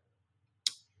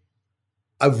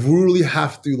 I really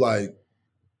have to like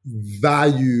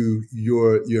value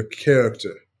your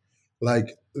character.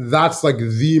 Like that's like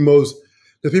the most,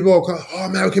 because people are like, oh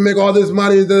man, we can make all this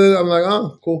money. I'm like,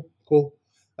 oh, cool.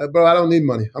 Bro, I don't need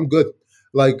money. I'm good.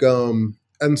 Like, and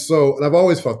I've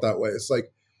always felt that way. It's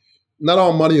like, not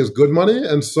all money is good money.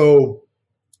 And so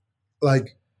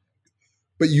like,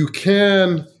 but you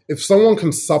can, if someone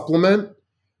can supplement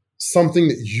something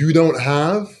that you don't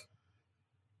have,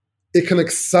 it can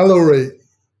accelerate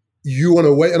you in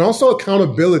a way, and also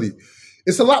accountability.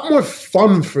 It's a lot more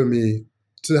fun for me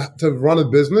to run a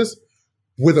business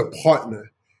with a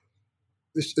partner.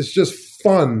 It's just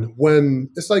fun when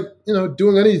it's like,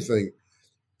 doing anything.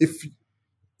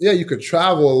 You could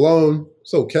travel alone,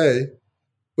 it's okay.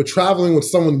 But traveling with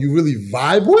someone you really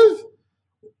vibe with,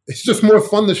 it's just more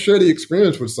fun to share the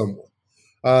experience with someone.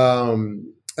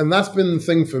 And that's been the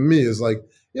thing for me is like,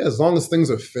 yeah, as long as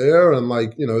things are fair and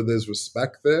like, there's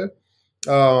respect there.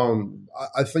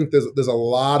 I think there's a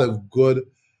lot of good,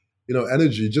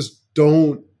 energy. Just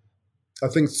I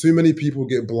think too many people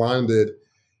get blinded.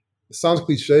 It sounds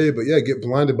cliche, but yeah, get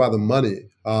blinded by the money.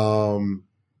 And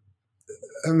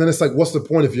then it's like, what's the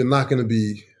point if you're not going to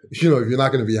be, if you're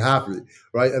not going to be happy,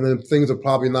 right? And then things are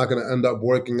probably not going to end up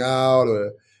working out,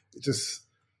 or just,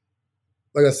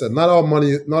 like I said, not all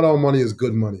money is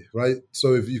good money, right?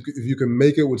 So if you can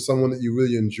make it with someone that you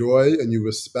really enjoy and you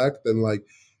respect, then like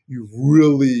you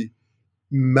really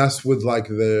mess with like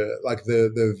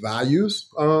their values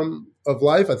of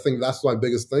life. I think that's my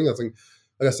biggest thing. I think,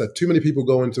 like I said, too many people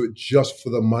go into it just for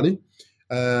the money,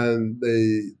 and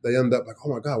they end up like, oh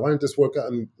my God, why didn't this work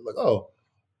out? And like, oh,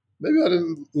 maybe I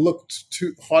didn't look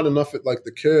too hard enough at like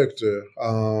the character,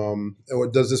 or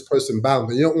does this person balance?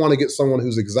 And you don't want to get someone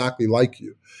who's exactly like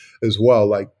you as well.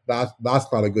 Like that's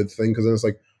not a good thing, because then it's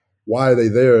like, why are they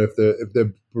there if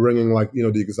they're bringing like,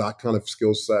 the exact kind of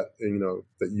skill set,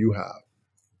 that you have.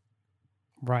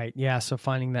 Right. Yeah. So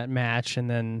finding that match. And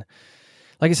then,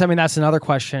 like I said, that's another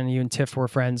question. You and Tiff were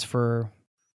friends for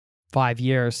 5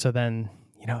 years. So then,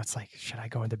 it's like, should I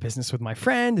go into business with my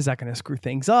friend? Is that going to screw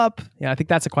things up? Yeah. I think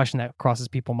that's a question that crosses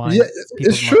people's minds. Yeah,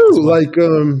 it's true.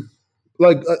 Well.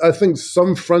 Like I think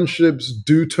some friendships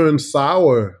do turn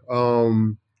sour,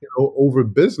 over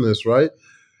business. Right.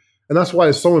 And that's why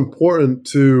it's so important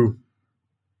to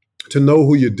know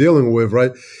who you're dealing with.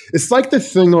 Right. It's like the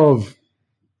thing of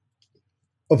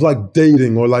like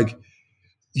dating, or like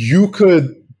you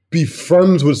could be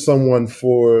friends with someone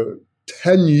for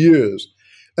 10 years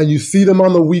and you see them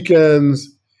on the weekends,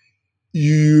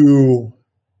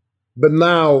 but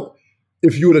now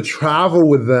if you were to travel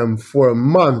with them for a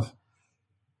month,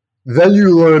 then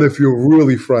you learn if you're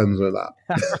really friends or not.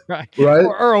 Right. Right?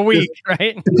 Or a week,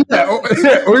 right?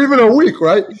 or even a week,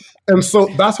 right? And so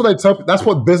that's what I tell people. That's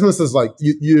what business is like.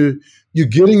 You're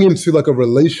getting into like a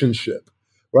relationship,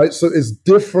 right? So it's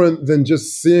different than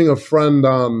just seeing a friend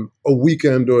on a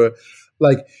weekend, or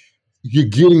like you're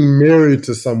getting married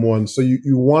to someone. So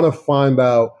you want to find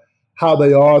out how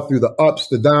they are through the ups,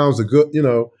 the downs, the good,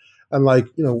 and like,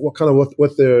 what kind of,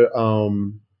 what they're,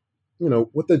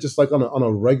 what they're just like on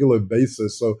a regular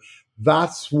basis. So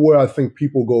that's where I think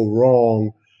people go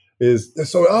wrong is,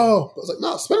 so, I was like,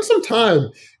 no, spend some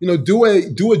time, do a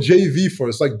JV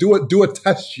first, like do a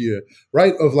test year,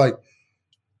 right? Of like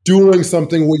doing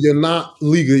something where you're not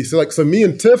legally. So me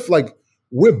and Tiff, like,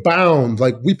 we're bound,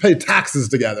 like we pay taxes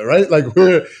together, right? Like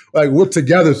we're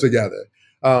together.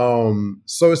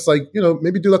 So it's like,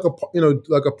 maybe do like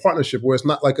a partnership where it's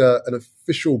not like an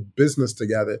official business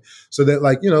together. So that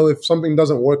like, if something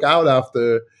doesn't work out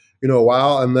after, a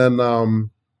while, and then,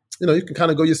 you can kind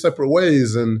of go your separate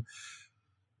ways. And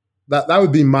that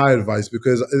would be my advice,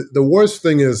 because the worst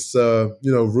thing is,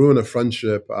 ruin a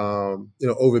friendship,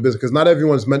 over business, because not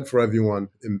everyone's meant for everyone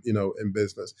in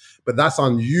business, but that's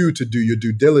on you to do your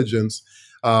due diligence,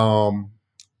 on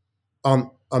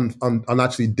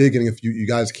actually digging if you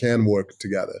guys can work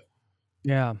together.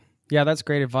 Yeah. Yeah, that's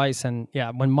great advice. And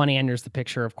yeah, when money enters the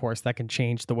picture, of course, that can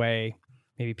change the way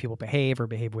maybe people behave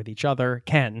with each other.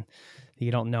 You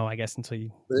don't know, I guess, until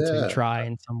you try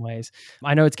in some ways.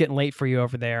 I know it's getting late for you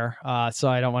over there, so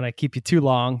I don't want to keep you too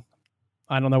long.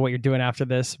 I don't know what you're doing after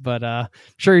this, but I'm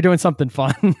sure you're doing something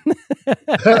fun.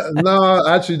 No,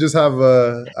 I actually just have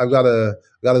I've got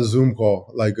a Zoom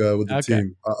call with the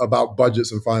team about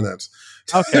budgets and finance.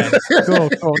 Okay,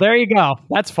 cool. There you go.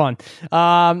 That's fun.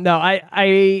 No,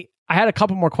 I had a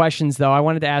couple more questions though. I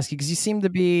wanted to ask you, because you seem to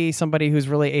be somebody who's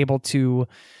really able to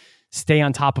stay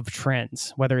on top of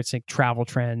trends, whether it's like travel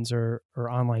trends or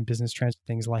online business trends,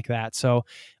 things like that. So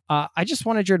I just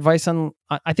wanted your advice on,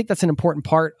 I think that's an important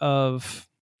part of,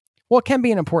 it can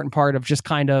be an important part of just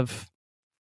kind of,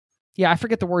 I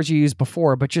forget the words you used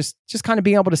before, but just kind of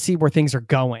being able to see where things are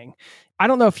going. I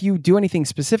don't know if you do anything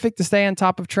specific to stay on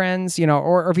top of trends,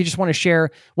 or if you just want to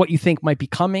share what you think might be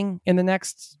coming in the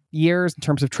next years in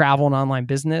terms of travel and online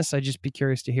business. I'd just be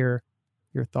curious to hear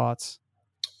your thoughts.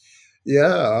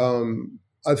 Yeah,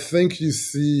 I think you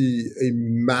see a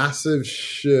massive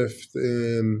shift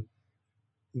in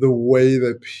the way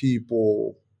that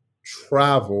people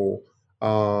travel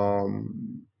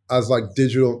as like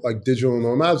digital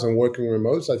nomads and working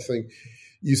remotes. I think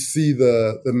you see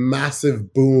the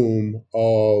massive boom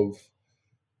of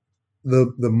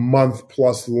the month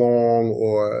plus long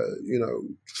or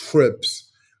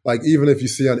trips. Like even if you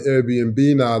see on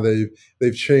Airbnb now,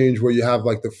 they've changed where you have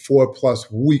like the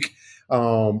 4+ week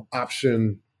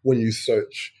option when you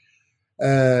search.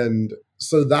 And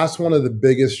so that's one of the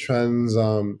biggest trends,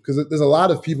 because there's a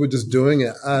lot of people just doing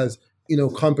it as,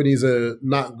 companies are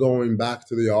not going back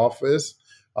to the office.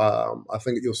 I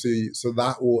think you'll see, so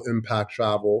that will impact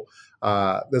travel.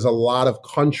 There's a lot of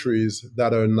countries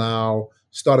that are now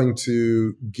starting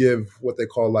to give what they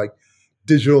call like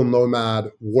digital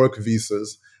nomad work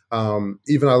visas.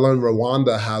 Even I learned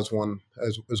Rwanda has one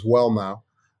as well now.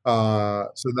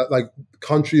 So that like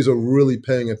countries are really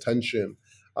paying attention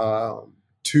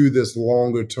to this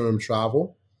longer term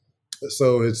travel.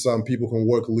 So it's people can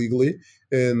work legally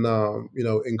in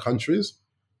in countries,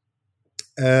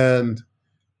 and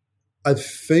I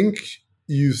think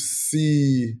you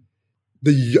see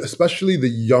especially the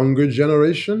younger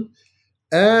generation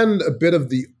and a bit of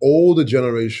the older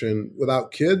generation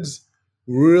without kids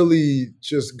really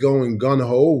just going gun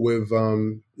ho with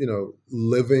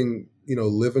living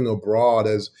abroad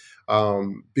as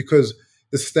because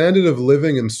the standard of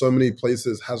living in so many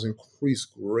places has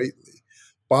increased greatly.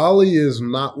 Bali is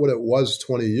not what it was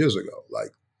 20 years ago.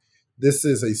 Like this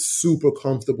is a super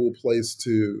comfortable place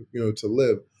to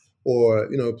live, or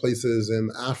places in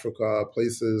Africa,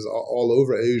 places all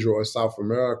over Asia or South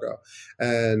America.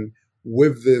 And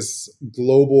with this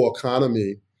global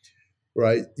economy,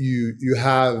 right, you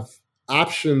have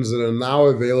options that are now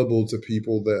available to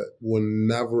people that were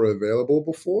never available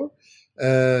before.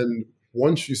 And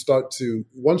once you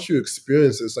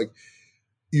experience this, like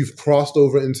you've crossed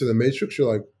over into the matrix,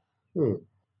 you're like,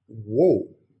 whoa,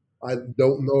 I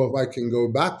don't know if I can go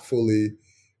back fully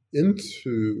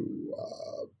into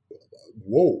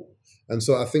whoa. And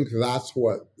so I think that's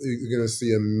what you're going to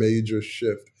see, a major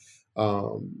shift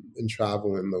in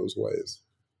travel in those ways.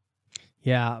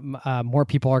 Yeah, more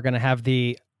people are going to have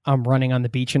the I'm running on the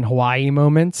beach in Hawaii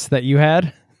moments that you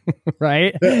had,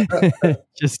 right?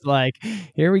 Just like,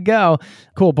 here we go.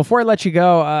 Cool. Before I let you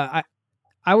go,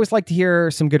 I always like to hear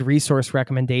some good resource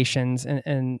recommendations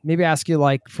and maybe ask you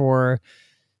like for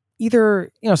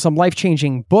either, some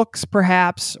life-changing books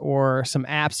perhaps, or some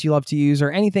apps you love to use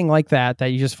or anything like that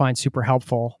you just find super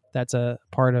helpful. That's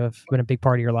been a big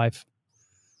part of your life.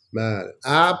 Man,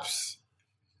 apps,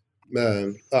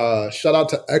 man. Shout out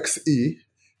to XE.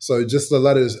 So just the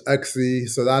letters XE.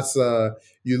 So that's,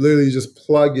 you literally just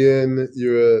plug in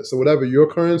so whatever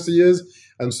your currency is.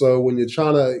 And so when you're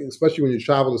trying to, especially when you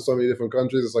travel to so many different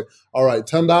countries, it's like, all right,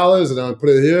 $10, and then I put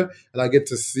it here and I get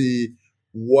to see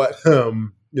what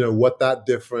that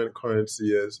different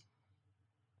currency is.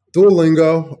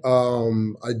 Duolingo.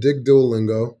 I dig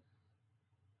Duolingo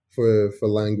for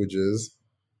languages.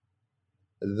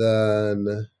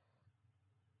 Then,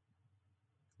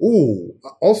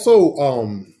 also,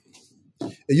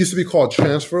 it used to be called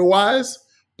TransferWise,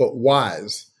 but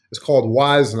Wise. It's called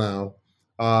Wise now.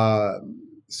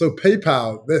 So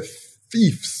PayPal, they're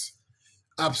thieves,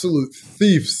 absolute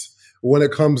thieves when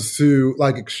it comes to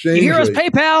like exchange. Do you hear us,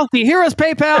 PayPal? Do you hear us,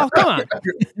 PayPal? Come on.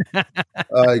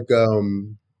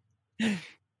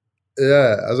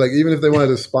 Yeah, I was like, even if they wanted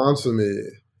to sponsor me,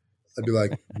 I'd be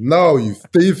like, no, you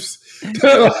thieves.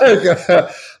 But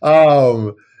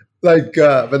no,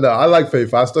 I like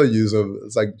PayPal. I still use them.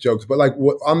 It's like jokes. But like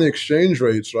on the exchange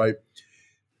rates, right?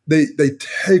 They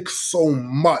take so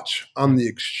much on the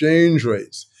exchange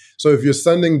rates. So if you're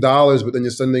sending dollars, but then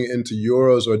you're sending it into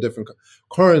euros or a different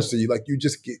currency, like you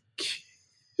just get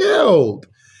killed.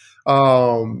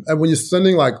 And when you're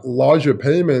sending like larger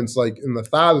payments, like in the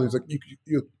thousands, like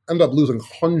you end up losing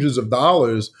hundreds of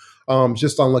dollars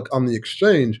just on the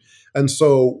exchange. And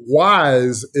so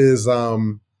Wise is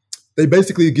they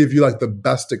basically give you like the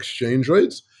best exchange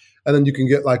rates. And then you can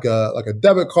get like a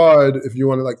debit card if you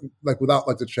want to like without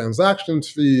like the transactions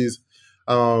fees.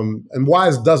 And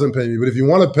Wise doesn't pay me, but if you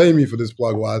want to pay me for this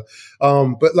plug, Wise.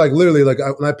 But like literally, like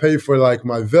when I pay for like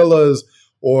my villas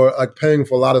or like paying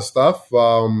for a lot of stuff,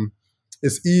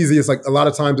 it's easy. It's like a lot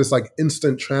of times it's like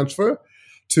instant transfer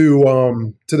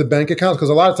to the bank account, because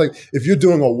a lot of times if you're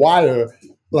doing a wire,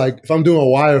 like if I'm doing a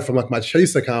wire from like my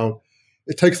Chase account,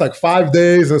 it takes like 5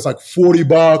 days and it's like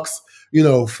 $40.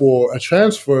 For a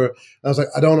transfer. And I was like,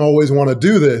 I don't always want to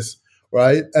do this,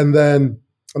 right? And then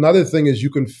another thing is you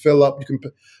can fill up,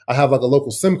 I have like a local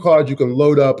SIM card, you can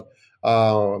load up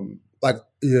like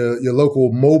your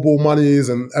local mobile monies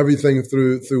and everything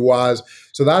through Wise.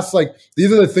 So that's like,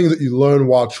 these are the things that you learn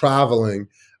while traveling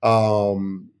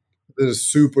that is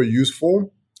super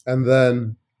useful. And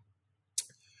then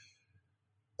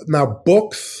now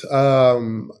books,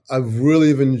 I've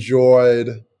really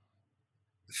enjoyed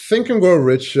Think and Grow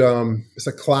Rich. It's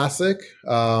a classic.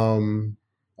 I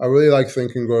really like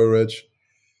Think and Grow Rich.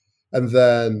 And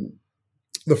then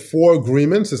The Four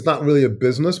Agreements. It's not really a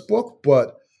business book,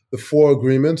 but The Four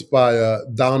Agreements by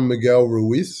Don Miguel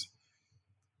Ruiz.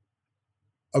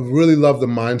 I really love the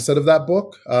mindset of that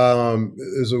book.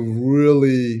 It's a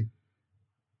really,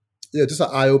 just an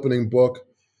eye-opening book.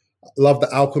 Love The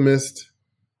Alchemist.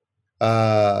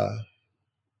 So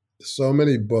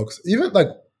many books. Even like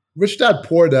Rich Dad,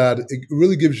 Poor Dad, it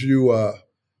really gives you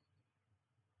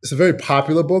it's a very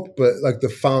popular book, but like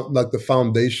the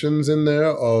foundations in there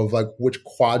of like which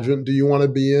quadrant do you want to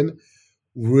be in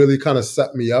really kind of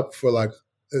set me up for like,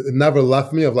 it never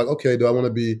left me of like, okay, do I want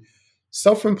to be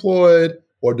self-employed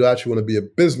or do I actually want to be a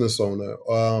business owner?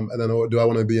 And then or do I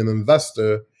want to be an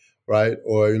investor, right?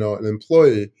 Or, an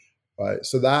employee, right?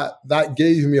 So that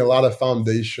gave me a lot of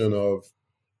foundation of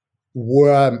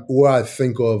where I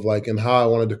think of like and how I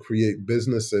wanted to create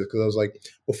businesses. Because I was like,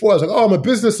 before I was like, oh, I'm a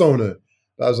business owner.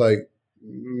 But I was like,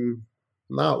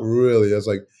 not really. I was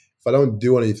like, if I don't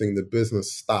do anything, the business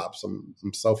stops. I'm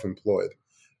self-employed.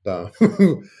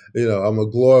 I'm a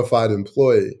glorified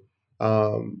employee,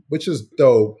 which is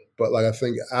dope. But like I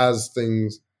think as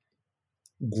things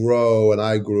grow and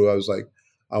I grew, I was like,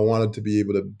 I wanted to be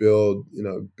able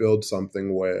to build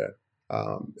something where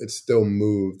it still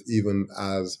moved even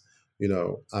as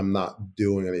I'm not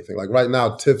doing anything. Like right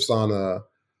now, Tiff's on a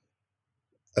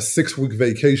 6-week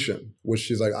vacation, which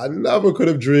she's like, I never could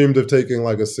have dreamed of taking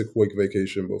like a 6-week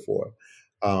vacation before.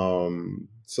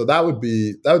 So that would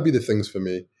be the things for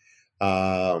me.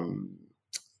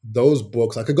 Those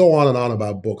books, I could go on and on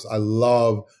about books. I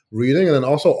love reading, and then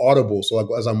also Audible. So like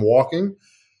as I'm walking,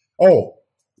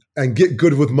 and Get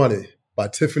Good with Money by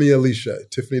Tiffany Alicia,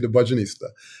 Tiffany the Budgetnista.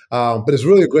 But it's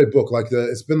really a great book. Like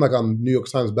it's been like on New York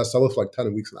Times bestseller for like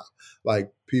 10 weeks now.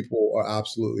 Like people are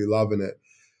absolutely loving it.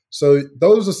 So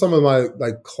those are some of my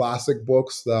like classic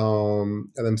books. And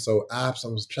then so apps,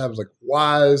 I was like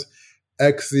Wise,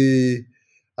 XE,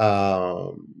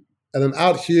 And then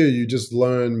out here, you just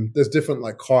learn, there's different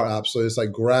like car apps. So it's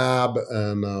like Grab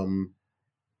and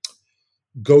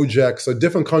Gojek. So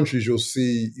different countries, you'll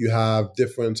see you have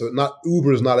different, so not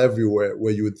Uber is not everywhere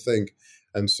where you would think.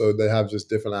 And so they have just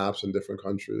different apps in different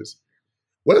countries.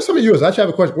 What are some of yours? I actually have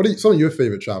a question. What are some of your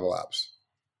favorite travel apps?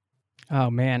 Oh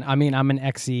man, I mean, I'm an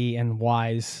Xe and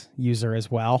Wise user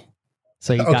as well.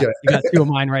 So you got two of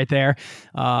mine right there.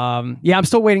 Yeah, I'm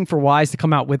still waiting for Wise to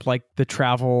come out with like the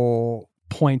travel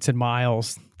points and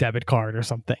miles debit card or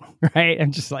something, right?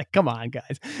 I'm just like, come on,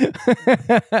 guys.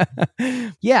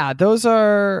 Yeah, those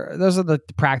are the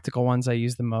practical ones I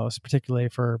use the most, particularly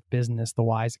for business. The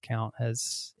Wise account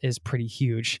is pretty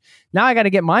huge. Now I got to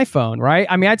get my phone, right?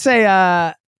 I mean, I'd say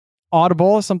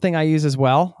Audible is something I use as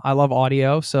well. I love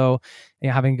audio, so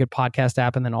having a good podcast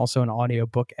app and then also an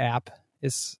audiobook app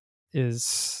is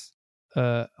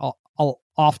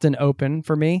often open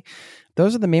for me.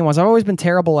 Those are the main ones. I've always been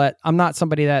terrible at. I'm not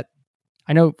somebody that,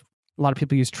 I know a lot of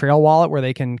people use Trail Wallet where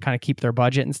they can kind of keep their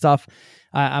budget and stuff.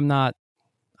 I'm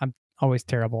always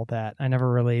terrible at that. I never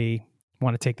really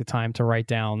want to take the time to write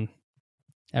down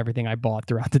everything I bought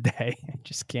throughout the day. I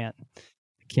just can't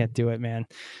do it, man.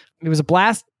 It was a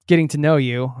blast getting to know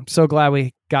you. I'm so glad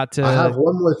we got to. I have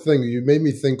one more thing you made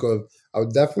me think of. I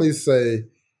would definitely say,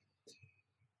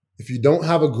 if you don't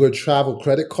have a good travel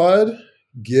credit card,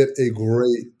 get a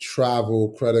great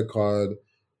travel credit card.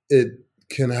 It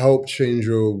can help change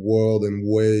your world in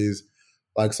ways.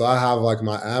 Like, so I have like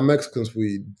my Amex, because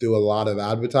we do a lot of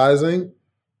advertising.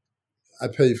 I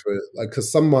pay for it, like,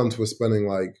 because some months we're spending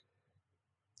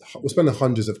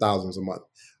hundreds of thousands a month,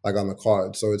 like on the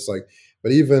card. So it's like,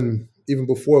 but even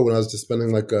before, when I was just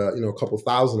spending like a couple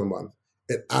thousand a month,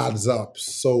 it adds up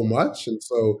so much. And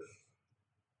so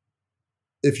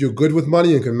if you're good with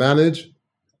money and can manage,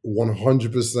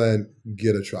 100%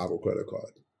 get a travel credit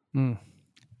card.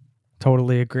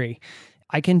 Totally agree.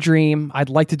 I can dream. I'd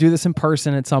like to do this in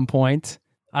person at some point.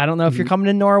 I don't know if you're coming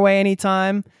to Norway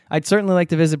anytime. I'd certainly like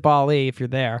to visit Bali if you're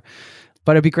there,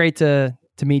 but it'd be great to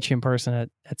meet you in person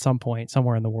at some point,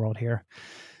 somewhere in the world here.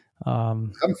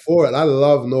 I'm for it. I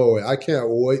love Norway. I can't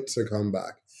wait to come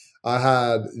back. I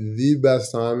had the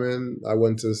best time I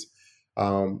went to,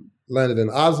 landed in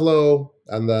Oslo,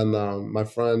 and then my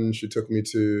friend, she took me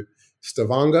to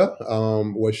Stavanger,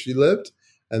 where she lived,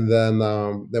 and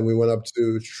then we went up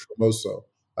to Tromsø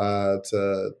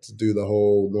to do the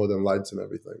whole Northern Lights and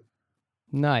everything.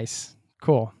 Nice,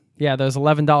 cool. Yeah, those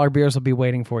 $11 beers will be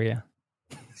waiting for you.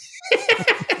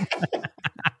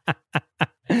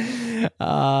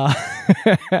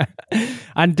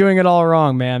 I'm doing it all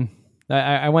wrong, man.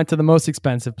 I went to the most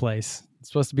expensive place. It's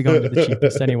supposed to be going to the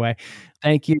cheapest anyway.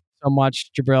 Thank you so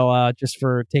much, Jabril, just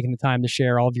for taking the time to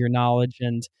share all of your knowledge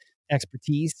and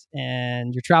expertise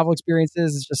and your travel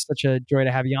experiences. It's just such a joy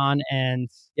to have you on. And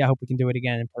yeah, I hope we can do it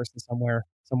again in person somewhere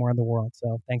in the world.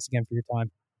 So thanks again for your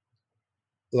time.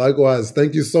 Likewise.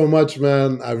 Thank you so much,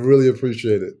 man. I really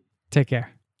appreciate it. Take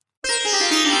care.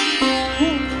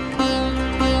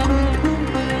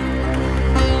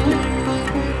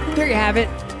 There you have it.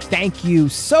 Thank you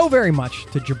so very much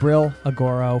to Jabril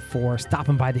Agoro for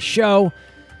stopping by the show.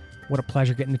 What a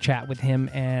pleasure getting to chat with him,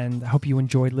 and I hope you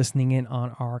enjoyed listening in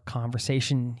on our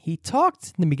conversation. He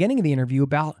talked in the beginning of the interview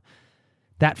about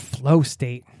that flow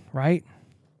state, right?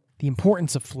 The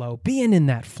importance of flow, being in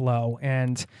that flow,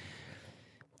 and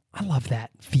I love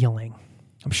that feeling.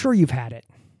 I'm sure you've had it,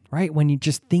 right? When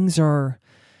things are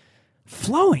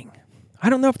flowing. I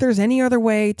don't know if there's any other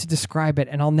way to describe it,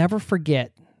 and I'll never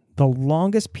forget the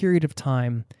longest period of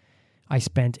time I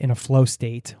spent in a flow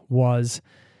state was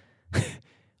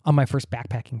on my first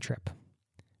backpacking trip.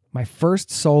 My first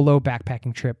solo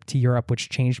backpacking trip to Europe, which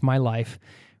changed my life.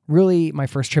 Really, my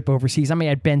first trip overseas. I mean,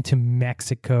 I'd been to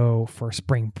Mexico for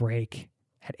spring break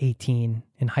at 18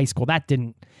 in high school. That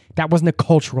wasn't a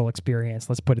cultural experience,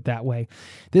 let's put it that way.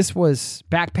 This was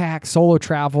backpack, solo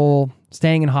travel,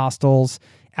 staying in hostels,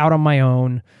 out on my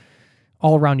own,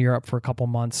 all around Europe for a couple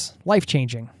months.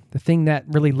 Life-changing. The thing that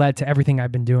really led to everything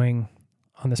I've been doing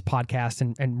on this podcast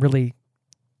and really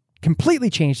completely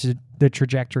changed the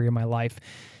trajectory of my life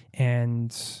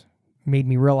and made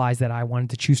me realize that I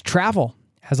wanted to choose travel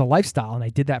as a lifestyle. And I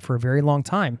did that for a very long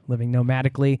time, living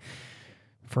nomadically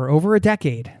for over a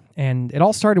decade. And it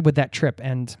all started with that trip.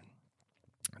 And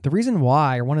the reason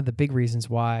why, or one of the big reasons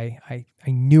why I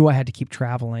knew I had to keep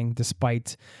traveling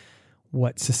despite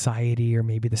what society or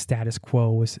maybe the status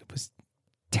quo was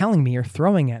telling me or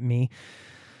throwing at me,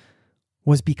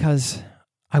 was because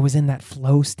I was in that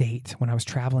flow state when I was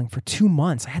traveling for 2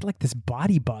 months. I had like this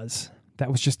body buzz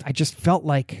that was I just felt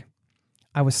like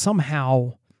I was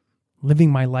somehow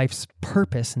living my life's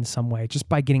purpose in some way, just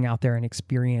by getting out there and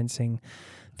experiencing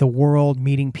the world,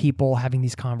 meeting people, having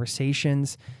these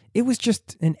conversations. It was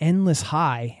just an endless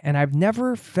high. And I've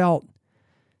never felt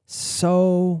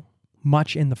so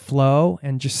much in the flow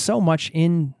and just so much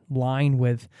in line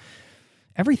with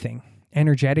everything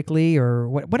energetically, or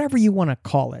whatever you want to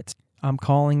call it. I'm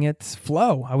calling it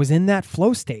flow. I was in that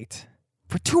flow state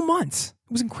for 2 months.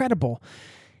 It was incredible.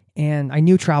 And I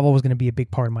knew travel was going to be a big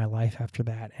part of my life after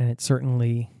that. And it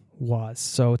certainly was.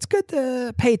 So it's good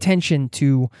to pay attention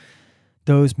to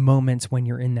those moments when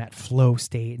you're in that flow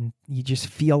state and you just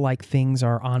feel like things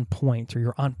are on point, or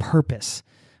you're on purpose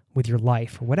with your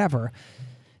life or whatever.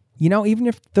 You know, even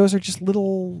if those are just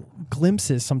little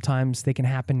glimpses, sometimes they can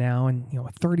happen now in,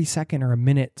 a 30-second or a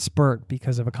minute spurt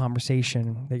because of a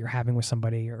conversation that you're having with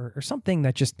somebody, or something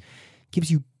that just gives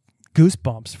you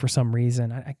goosebumps for some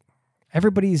reason.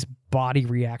 Everybody's body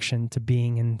reaction to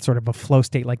being in sort of a flow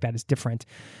state like that is different,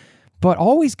 but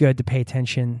always good to pay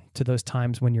attention to those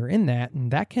times when you're in that.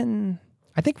 And that can,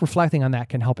 I think reflecting on that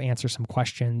can help answer some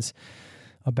questions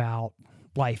about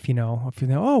life, if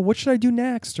oh, what should I do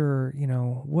next? Or,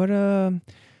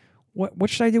 what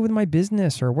should I do with my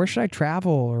business? Or where should I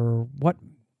travel? Or what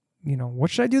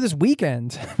should I do this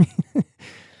weekend?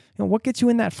 What gets you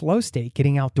in that flow state?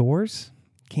 Getting outdoors,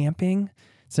 camping.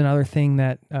 It's another thing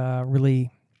that really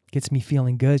gets me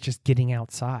feeling good, just getting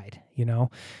outside.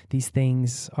 These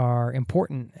things are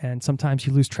important, and sometimes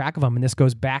you lose track of them. And this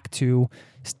goes back to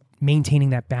maintaining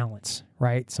that balance,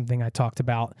 right? Something I talked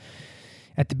about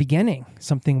at the beginning,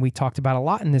 something we talked about a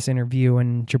lot in this interview.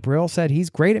 And Jabril said he's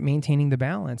great at maintaining the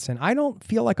balance. And I don't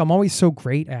feel like I'm always so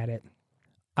great at it.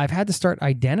 I've had to start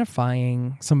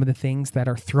identifying some of the things that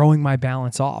are throwing my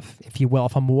balance off, if you will.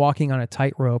 If I'm walking on a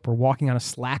tightrope or walking on a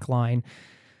slack line,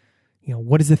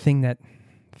 what is the thing that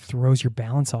throws your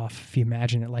balance off, if you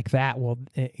imagine it like that? Well,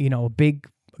 a big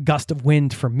gust of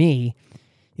wind for me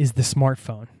is the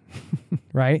smartphone,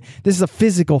 right? This is a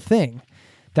physical thing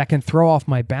that can throw off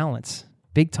my balance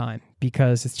big time,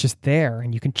 because it's just there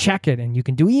and you can check it and you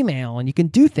can do email and you can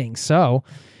do things. So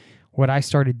what I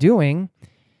started doing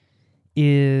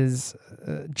is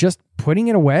just putting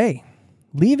it away,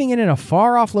 leaving it in a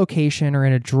far off location or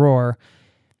in a drawer,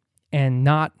 and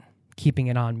not keeping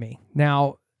it on me.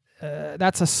 Now,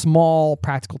 that's a small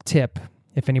practical tip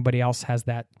if anybody else has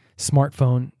that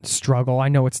smartphone struggle. I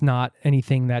know it's not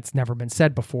anything that's never been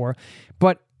said before,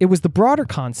 but it was the broader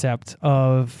concept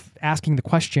of asking the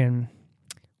question,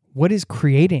 what is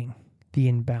creating the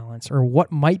imbalance, or what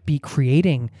might be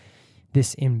creating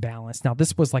this imbalance? Now,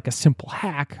 this was like a simple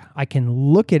hack. I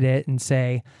can look at it and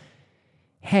say,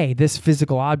 hey, this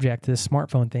physical object, this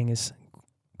smartphone thing, is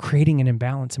creating an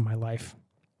imbalance in my life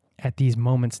at these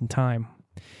moments in time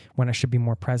when I should be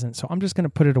more present. So I'm just going to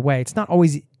put it away. It's not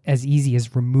always as easy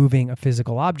as removing a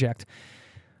physical object,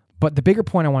 but the bigger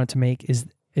point I wanted to make is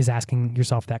asking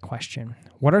yourself that question.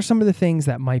 What are some of the things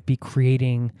that might be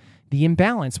creating the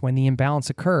imbalance when the imbalance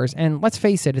occurs? And let's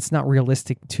face it, it's not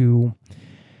realistic to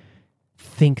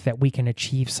think that we can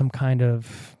achieve some kind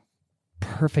of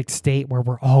perfect state where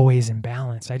we're always in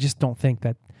balance. I just don't think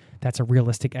that that's a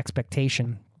realistic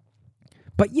expectation.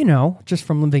 But, just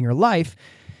from living your life,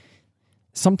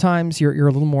 sometimes you're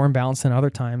a little more imbalanced than other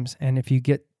times. And if you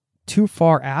get too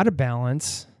far out of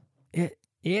balance, it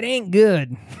ain't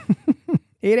good.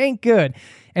 It ain't good.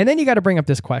 And then you got to bring up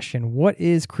this question. What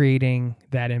is creating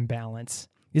that imbalance?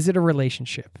 Is it a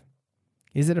relationship?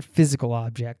 Is it a physical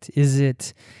object? Is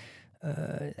it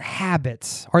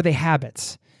habits? Are they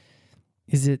habits?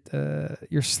 Is it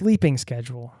your sleeping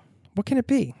schedule? What can it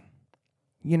be?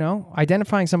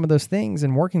 Identifying some of those things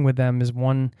and working with them is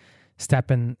one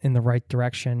step in the right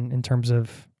direction in terms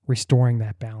of restoring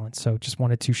that balance. So just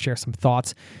wanted to share some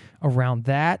thoughts around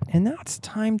that. And now it's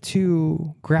time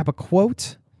to grab a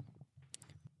quote.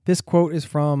 This quote is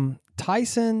from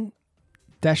Tyson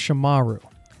Deshimaru,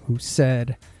 who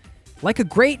said, "Like a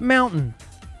great mountain,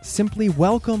 simply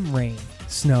welcome rain,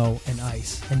 snow, and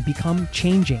ice, and become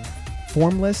changing,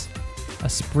 formless, a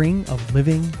spring of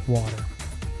living water."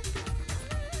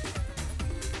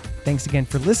 Thanks again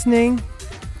for listening.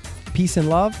 Peace and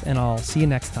love, and I'll see you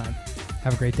next time.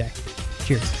 Have a great day.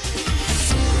 Cheers.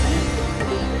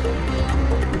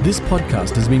 This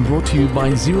podcast has been brought to you by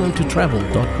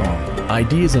ZeroToTravel.com.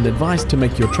 Ideas and advice to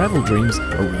make your travel dreams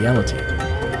a reality.